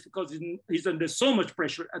Guterres, because he's under so much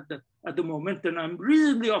pressure at the moment, and I'm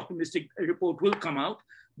reasonably optimistic a report will come out.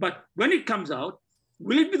 But when it comes out,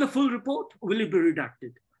 will it be the full report or will it be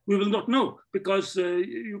redacted? We will not know, because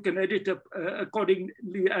you can edit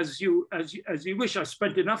accordingly as you wish. I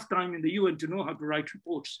spent enough time in the UN to know how to write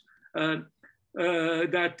reports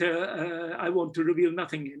that I want to reveal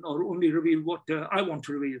nothing in, or only reveal what I want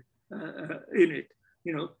to reveal in it.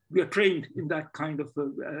 You know, we are trained in that kind of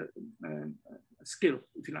skill,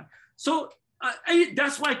 if you like. So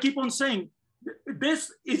that's why I keep on saying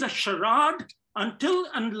this is a charade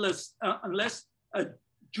unless a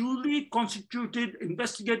duly constituted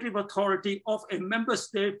investigative authority of a member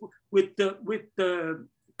state with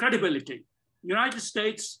credibility, United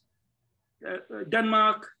States,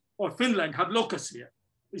 Denmark, or Finland have locus here.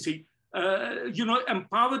 You see,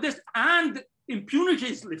 empower this, and impunity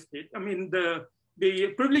is lifted. I mean, the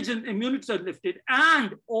privilege and immunities are lifted,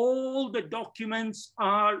 and all the documents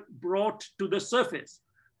are brought to the surface.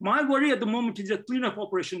 My worry at the moment is a cleanup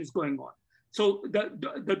operation is going on. So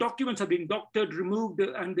the documents are being doctored, removed,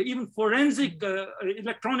 and even forensic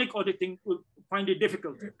electronic auditing will find it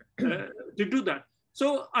difficult to do that.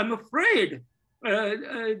 So I'm afraid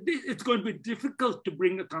it's going to be difficult to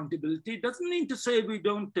bring accountability. It doesn't mean to say we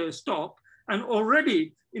don't stop. And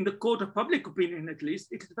already in the court of public opinion, at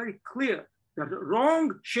least, it is very clear that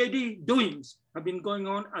wrong, shady doings have been going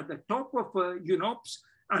on at the top of UNOPS,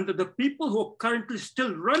 and that the people who are currently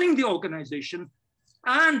still running the organization,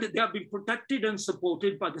 and they have been protected and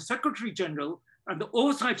supported by the Secretary General and the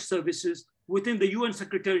oversight services within the UN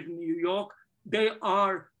Secretariat in New York, they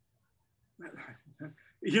are,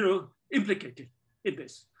 implicated in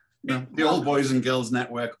this. Yeah, the Old Boys and Girls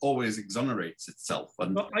Network always exonerates itself.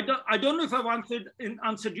 And I don't know if I've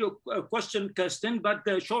answered your question, Kirsten, but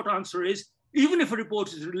the short answer is, even if a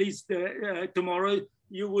report is released tomorrow,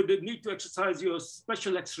 you would need to exercise your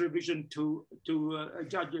special extra vision to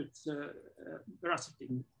judge its veracity.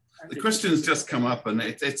 The question's just come up, and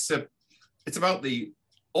it's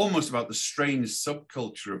almost about the strange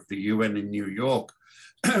subculture of the UN in New York,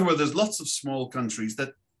 where there's lots of small countries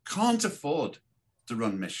that can't afford to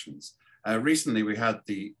run missions. Recently, we had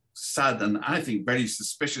the sad and I think very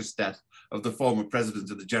suspicious death of the former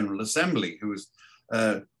president of the General Assembly, whose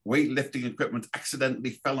weightlifting equipment accidentally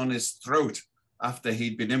fell on his throat after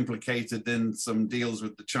he'd been implicated in some deals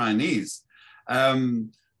with the Chinese.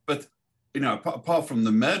 But apart from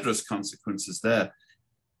the murderous consequences there,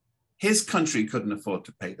 his country couldn't afford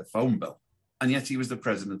to pay the phone bill, and yet he was the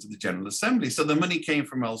president of the General Assembly. So the money came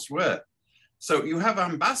from elsewhere. So you have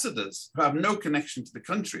ambassadors who have no connection to the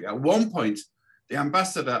country. At one point, the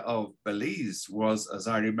ambassador of Belize was, as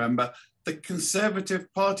I remember, the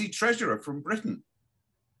Conservative Party treasurer from Britain,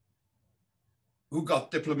 who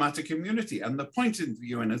got diplomatic immunity. And the point in the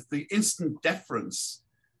UN is the instant deference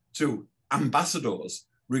to ambassadors,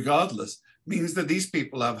 regardless, means that these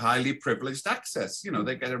people have highly privileged access.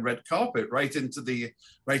 They get a red carpet right into the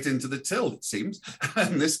till, it seems,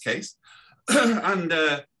 in this case. And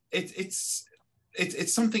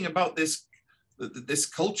it's something about this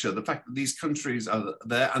culture, the fact that these countries are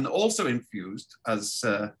there, and also infused, as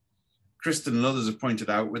Kristen and others have pointed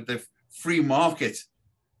out, with the free market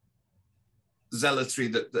zealotry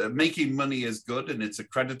that making money is good and it's a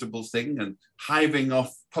creditable thing, and hiving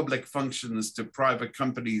off public functions to private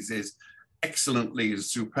companies is excellently,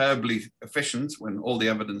 superbly efficient when all the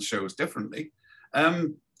evidence shows differently.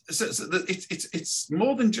 It's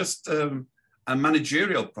more than just a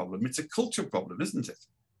managerial problem. It's a culture problem, isn't it?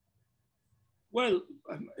 Well,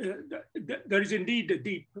 there is indeed a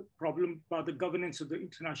deep problem about the governance of the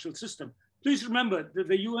international system. Please remember that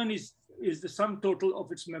the UN is the sum total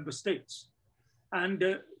of its member states.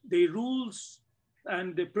 And the rules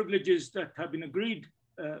and the privileges that have been agreed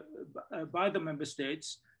by the member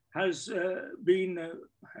states has been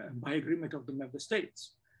by agreement of the member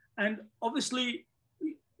states. And obviously,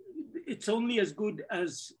 it's only as good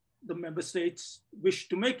as the member states wish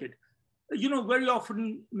to make it. You know, very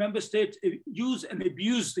often member states use and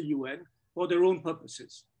abuse the UN for their own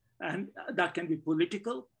purposes. And that can be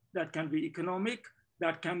political, that can be economic,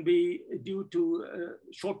 that can be due to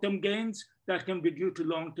short-term gains, that can be due to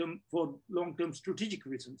long-term strategic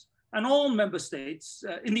reasons. And all member states,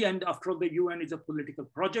 in the end, after all, the UN is a political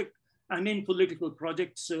project, and in political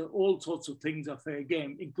projects, all sorts of things are fair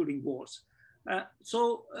game, including wars. What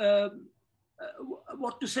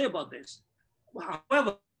to say about this?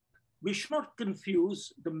 However, we should not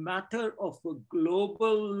confuse the matter of a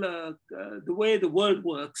global, the way the world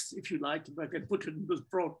works, if you like, if I can put it in those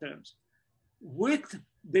broad terms, with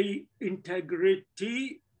the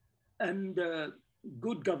integrity and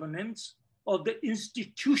good governance of the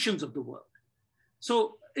institutions of the world.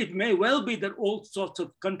 So it may well be that all sorts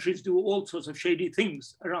of countries do all sorts of shady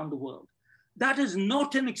things around the world. That is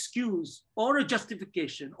not an excuse or a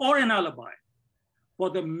justification or an alibi for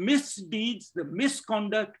the misdeeds, the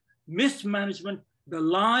misconduct, mismanagement, the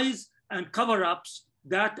lies and cover-ups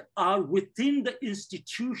that are within the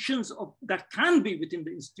institutions of, that can be within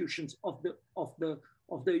the institutions of the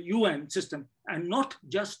UN system, and not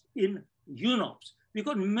just in UNOPS. We've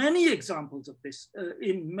got many examples of this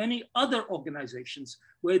in many other organizations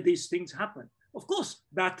where these things happen. Of course,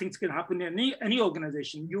 bad things can happen in any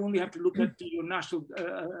organization. You only have to look at your national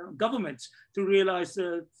governments to realize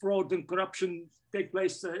fraud and corruption take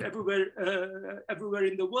place everywhere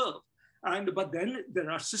in the world. But then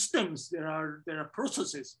there are systems, there are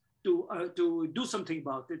processes to do something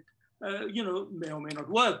about it. You know, may or may not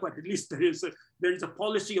work, but at least there is a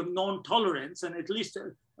policy of non-tolerance, and at least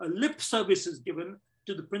a lip service is given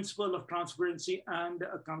to the principle of transparency and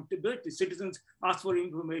accountability. Citizens ask for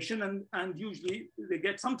information, and usually they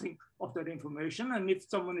get something of that information. And if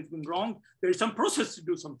someone has been wronged, there is some process to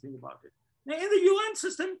do something about it. Now, in the UN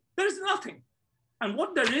system, there is nothing. And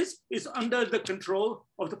what there is under the control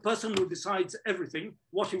of the person who decides everything,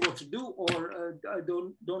 what he wants to do or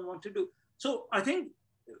don't want to do. So I think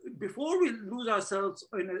before we lose ourselves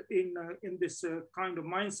in this kind of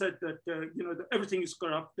mindset that you know, everything is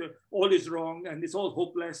corrupt, all is wrong, and it's all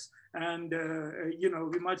hopeless, and you know,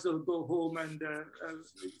 we might as well go home and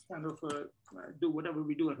kind of do whatever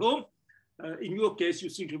we do at home. In your case, you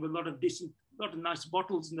seem to have a lot of nice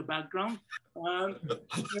bottles in the background. Yeah,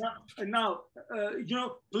 and now, you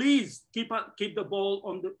know, please keep the ball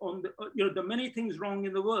on the you know, the many things wrong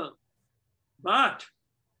in the world, but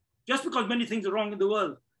just because many things are wrong in the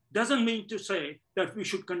world doesn't mean to say that we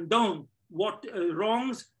should condone what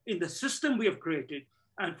wrongs in the system we have created,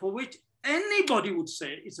 and for which anybody would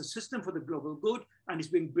say it's a system for the global good and is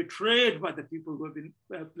being betrayed by the people who have been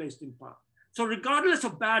placed in power. So regardless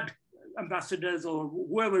of bad ambassadors or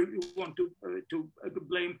whoever you want to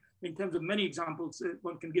blame, in terms of many examples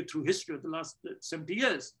one can give through history of the last 70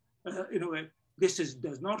 years, in a way, this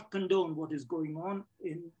does not condone what is going on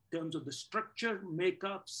in terms of the structure,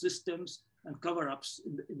 makeup, systems, and cover-ups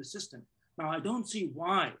in the system. Now, I don't see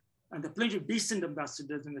why, and there are plenty of decent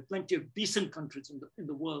ambassadors and there are plenty of decent countries in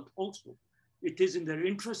the world also. It is in their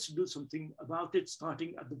interest to do something about it,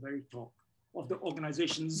 starting at the very top of the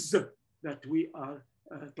organizations that we are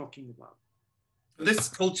talking about. This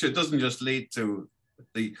culture doesn't just lead to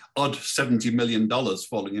the odd $70 million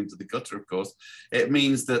falling into the gutter, of course. It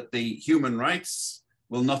means that the human rights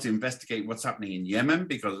will not investigate what's happening in Yemen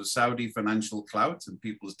because of Saudi financial clout and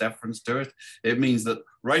people's deference to it. It means that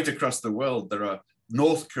right across the world, there are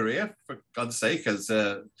North Korea, for God's sake, as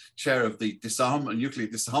chair of the Nuclear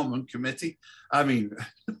Disarmament Committee. I mean,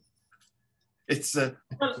 it's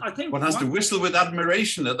well, I think one has to whistle with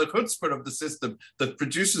admiration at the chutzpah of the system that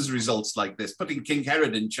produces results like this, putting King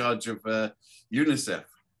Herod in charge of UNICEF.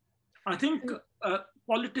 I think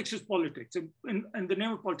politics is politics. In the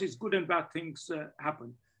name of politics, good and bad things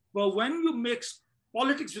happen. But when you mix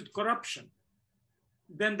politics with corruption,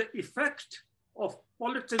 then the effect of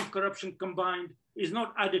politics and corruption combined is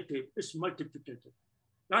not additive, it's multiplicative.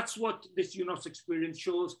 That's what this UNOPS experience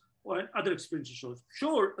shows. or other experiences shows.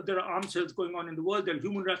 Sure, there are arms sales going on in the world. There are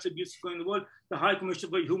human rights abuses going on in the world. The High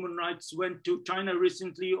Commissioner for Human Rights went to China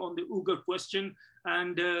recently on the Uyghur question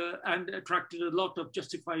and attracted a lot of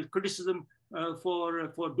justified criticism for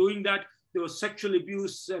doing that. There was sexual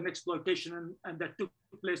abuse and exploitation, and that took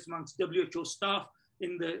place amongst WHO staff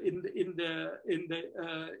in the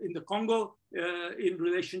Congo in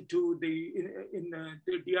relation to the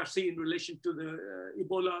DRC in relation to the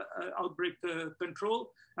Ebola outbreak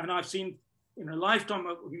control. And I've seen in a lifetime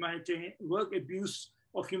of humanitarian work abuse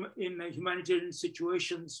of in humanitarian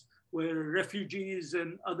situations where refugees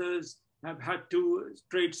and others have had to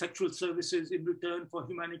trade sexual services in return for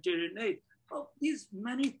humanitarian aid. Well, these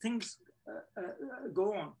many things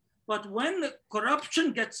go on. But when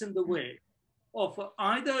corruption gets in the way of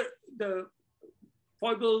either the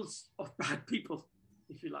foibles of bad people,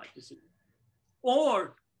 if you like to see,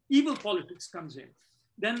 or evil politics comes in,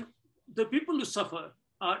 then the people who suffer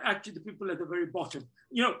are actually the people at the very bottom.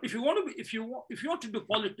 You know, if you want to do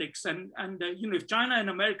politics, and you know, if China and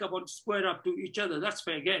America want to square up to each other, that's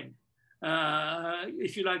fair game,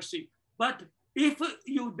 if you like to see. But if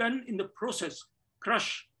you then in the process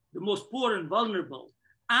crush the most poor and vulnerable,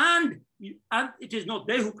 and it is not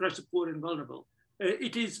they who crush the poor and vulnerable,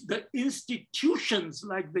 it is the institutions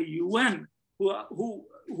like the UN who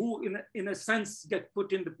in a sense get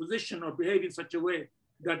put in the position or behave in such a way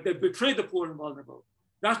that they betray the poor and vulnerable.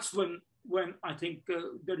 That's when I think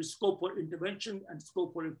there is scope for intervention and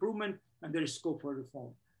scope for improvement, and there is scope for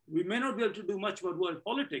reform. We may not be able to do much about world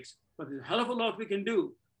politics, but there's a hell of a lot we can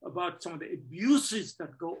do about some of the abuses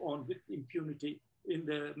that go on with impunity in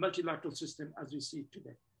the multilateral system as we see it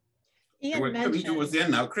today. We're coming towards the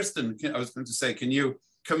end now. Kristen, I was going to say, can you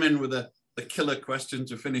come in with the killer question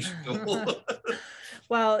to finish it all?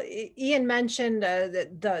 Well, Ian mentioned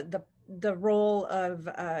the role of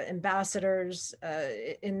ambassadors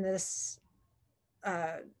in this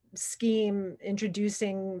scheme,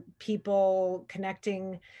 introducing people,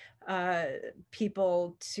 connecting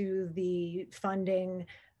people to the funding.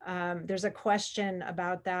 There's a question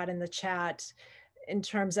about that in the chat in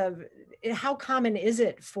terms of how common is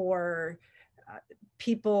it for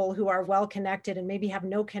people who are well connected and maybe have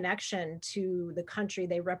no connection to the country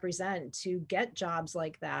they represent to get jobs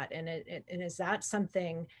like that? And is that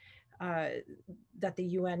something that the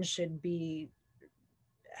UN should be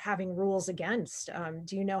having rules against?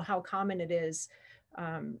 Do you know how common it is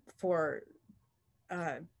for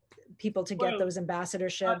people to get those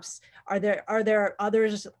ambassadorships? Are there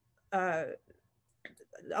others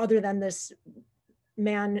other than this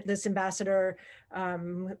man, this ambassador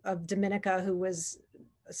of Dominica, who was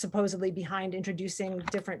supposedly behind introducing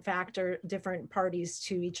different parties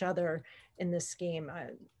to each other in this scheme?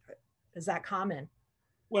 Is that common?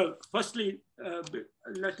 Well, firstly,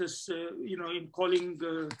 let us, you know, in calling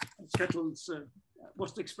kettles,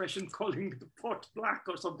 what's the expression, calling the pot black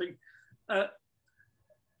or something,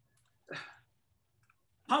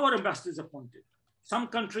 how are ambassadors appointed? Some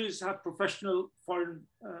countries have professional foreign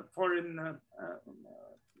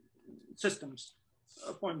systems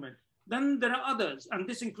appointment. Then there are others, and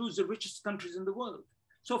this includes the richest countries in the world.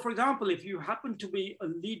 So for example, if you happen to be a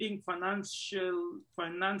leading financier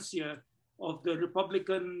of the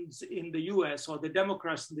Republicans in the US or the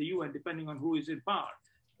Democrats in the UN, depending on who is in power,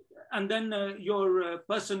 and then your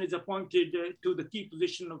person is appointed to the key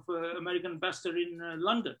position of American ambassador in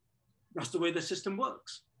London. That's the way the system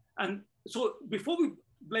works. And so before we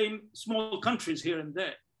blame small countries here and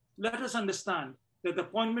there, let us understand that the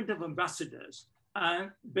appointment of ambassadors,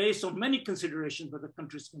 based on many considerations that the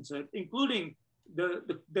country is concerned, including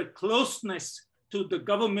the closeness to the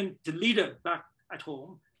government leader back at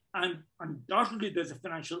home, and undoubtedly there's a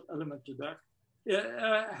financial element to that,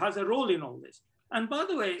 has a role in all this. And by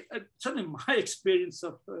the way, certainly my experience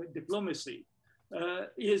of diplomacy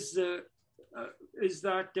is that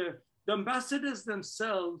the ambassadors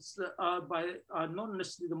themselves are not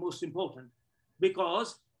necessarily the most important,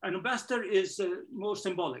 because an ambassador is more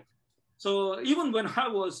symbolic. So even when I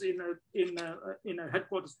was in a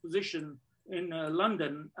headquarters position in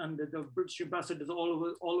London, and the British ambassadors all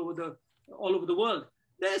over the world,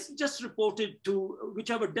 they just reported to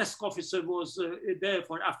whichever desk officer was there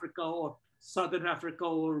for Africa or Southern Africa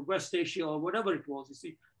or West Asia or whatever it was. You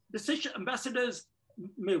see, ambassadors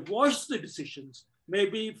may voice the decisions, may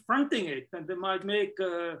be fronting it, and they might make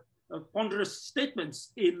ponderous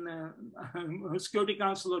statements in Security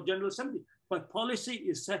Council or General Assembly, but policy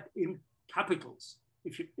is set in capitals,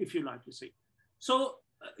 if you like to see. So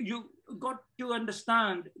you got to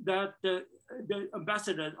understand that the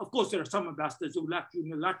ambassador, of course, there are some ambassadors who will act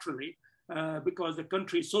unilaterally because the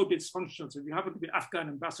country is so dysfunctional. So if you happen to be Afghan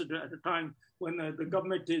ambassador at a time when the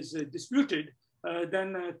government is disputed,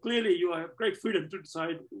 then clearly you have great freedom to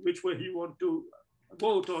decide which way you want to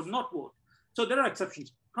vote or not vote. So there are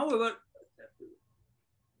exceptions. However,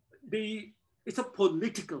 it's a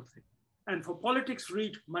political thing. And for politics,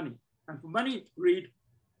 read money. And for money, read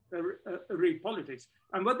politics.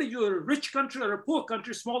 And whether you're a rich country or a poor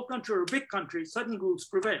country, small country or a big country, certain rules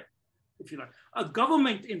prevail, if you like. A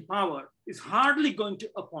government in power is hardly going to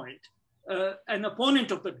appoint an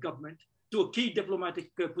opponent of that government to a key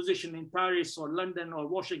diplomatic position in Paris or London or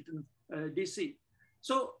Washington, DC.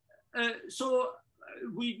 So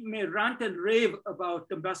we may rant and rave about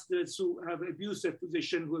ambassadors who have abused their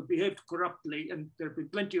position, who have behaved corruptly, and there have been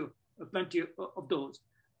plenty of those.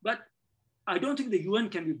 But I don't think the UN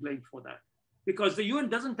can be blamed for that, because the UN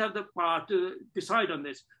doesn't have the power to decide on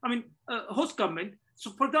this. I mean, host government.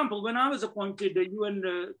 So, for example, when I was appointed the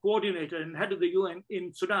UN coordinator and head of the UN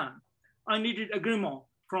in Sudan, I needed agreement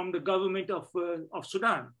from the government of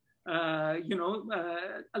Sudan,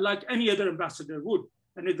 like any other ambassador would.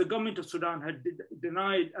 And if the government of Sudan had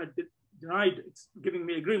denied giving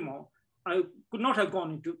me agreement, I could not have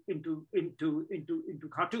gone into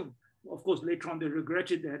Khartoum. Of course, later on they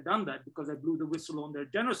regretted they had done that because I blew the whistle on their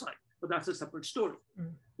genocide, but that's a separate story.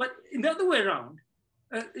 But in the other way around,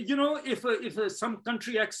 if some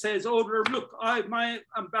country X says, "Oh, look, my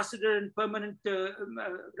ambassador and permanent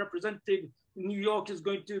representative in New York is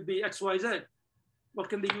going to be XYZ," what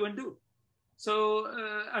can the UN do? So,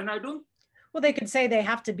 and I don't. Well, they could say they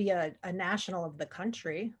have to be a national of the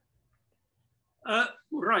country.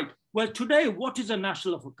 Right. Well, today, what is a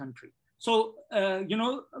national of a country? So,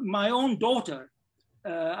 my own daughter,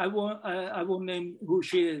 I won't name who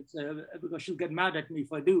she is because she'll get mad at me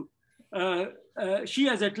if I do. She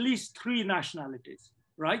has at least 3 nationalities,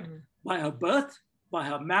 right? Mm-hmm. By her birth, by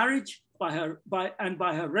her marriage, by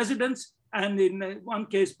her residence, and in one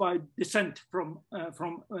case by descent from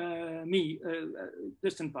me,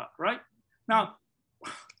 distant part, right? Now,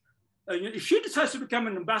 if she decides to become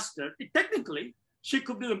an ambassador, technically she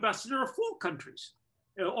could be the ambassador of 4 countries,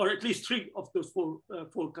 or at least 3 of those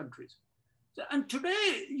 4 countries. So, and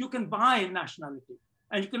today you can buy nationality,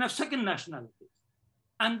 and you can have second nationality,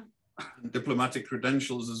 and diplomatic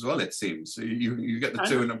credentials as well. It seems so you get the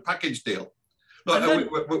 2 in a package deal.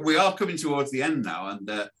 Look, we are coming towards the end now,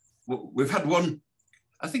 and we've had one.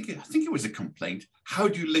 I think it was a complaint. How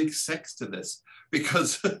do you link sex to this?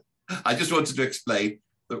 Because I just wanted to explain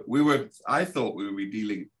that I thought we would be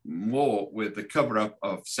dealing more with the cover-up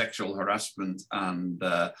of sexual harassment and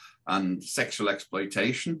sexual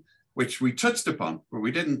exploitation, which we touched upon, but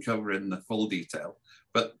we didn't cover in the full detail.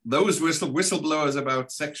 But those whistleblowers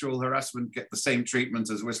about sexual harassment get the same treatment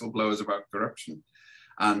as whistleblowers about corruption.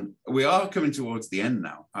 And we are coming towards the end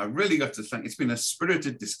now. I really got to thank, it's been a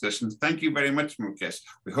spirited discussion. Thank you very much, Mukesh.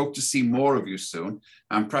 We hope to see more of you soon.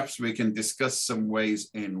 And perhaps we can discuss some ways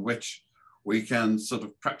in which we can sort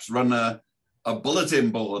of perhaps run a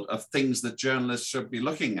bulletin board of things that journalists should be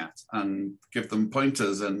looking at and give them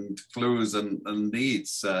pointers and clues and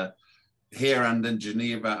needs here and in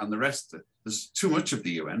Geneva and the rest. There's too much of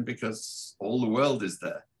the UN because all the world is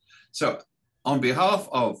there. So on behalf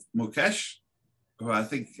of Mukesh, who I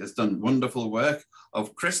think has done wonderful work,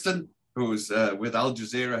 of Kristen, who's with Al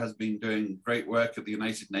Jazeera, has been doing great work at the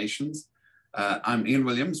United Nations. I'm Ian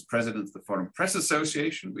Williams, President of the Foreign Press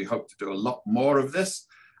Association. We hope to do a lot more of this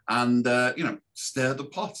and, stir the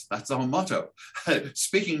pot. That's our motto.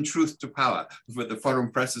 Speaking truth to power with the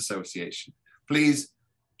Foreign Press Association. Please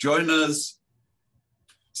join us,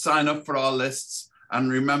 sign up for our lists,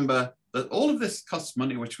 and remember that all of this costs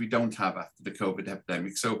money, which we don't have after the COVID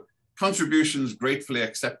epidemic. So contributions gratefully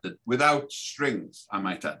accepted, without strings, I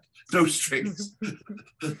might add. No strings.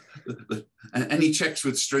 And any checks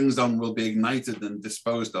with strings on will be ignited and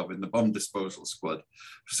disposed of in the bomb disposal squad.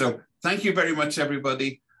 So thank you very much,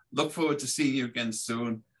 everybody. Look forward to seeing you again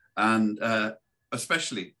soon. And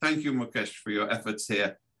especially thank you, Mukesh, for your efforts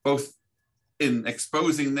here, both in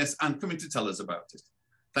exposing this and coming to tell us about it.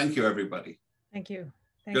 Thank you, everybody. Thank you.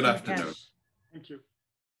 Good afternoon. Thank you.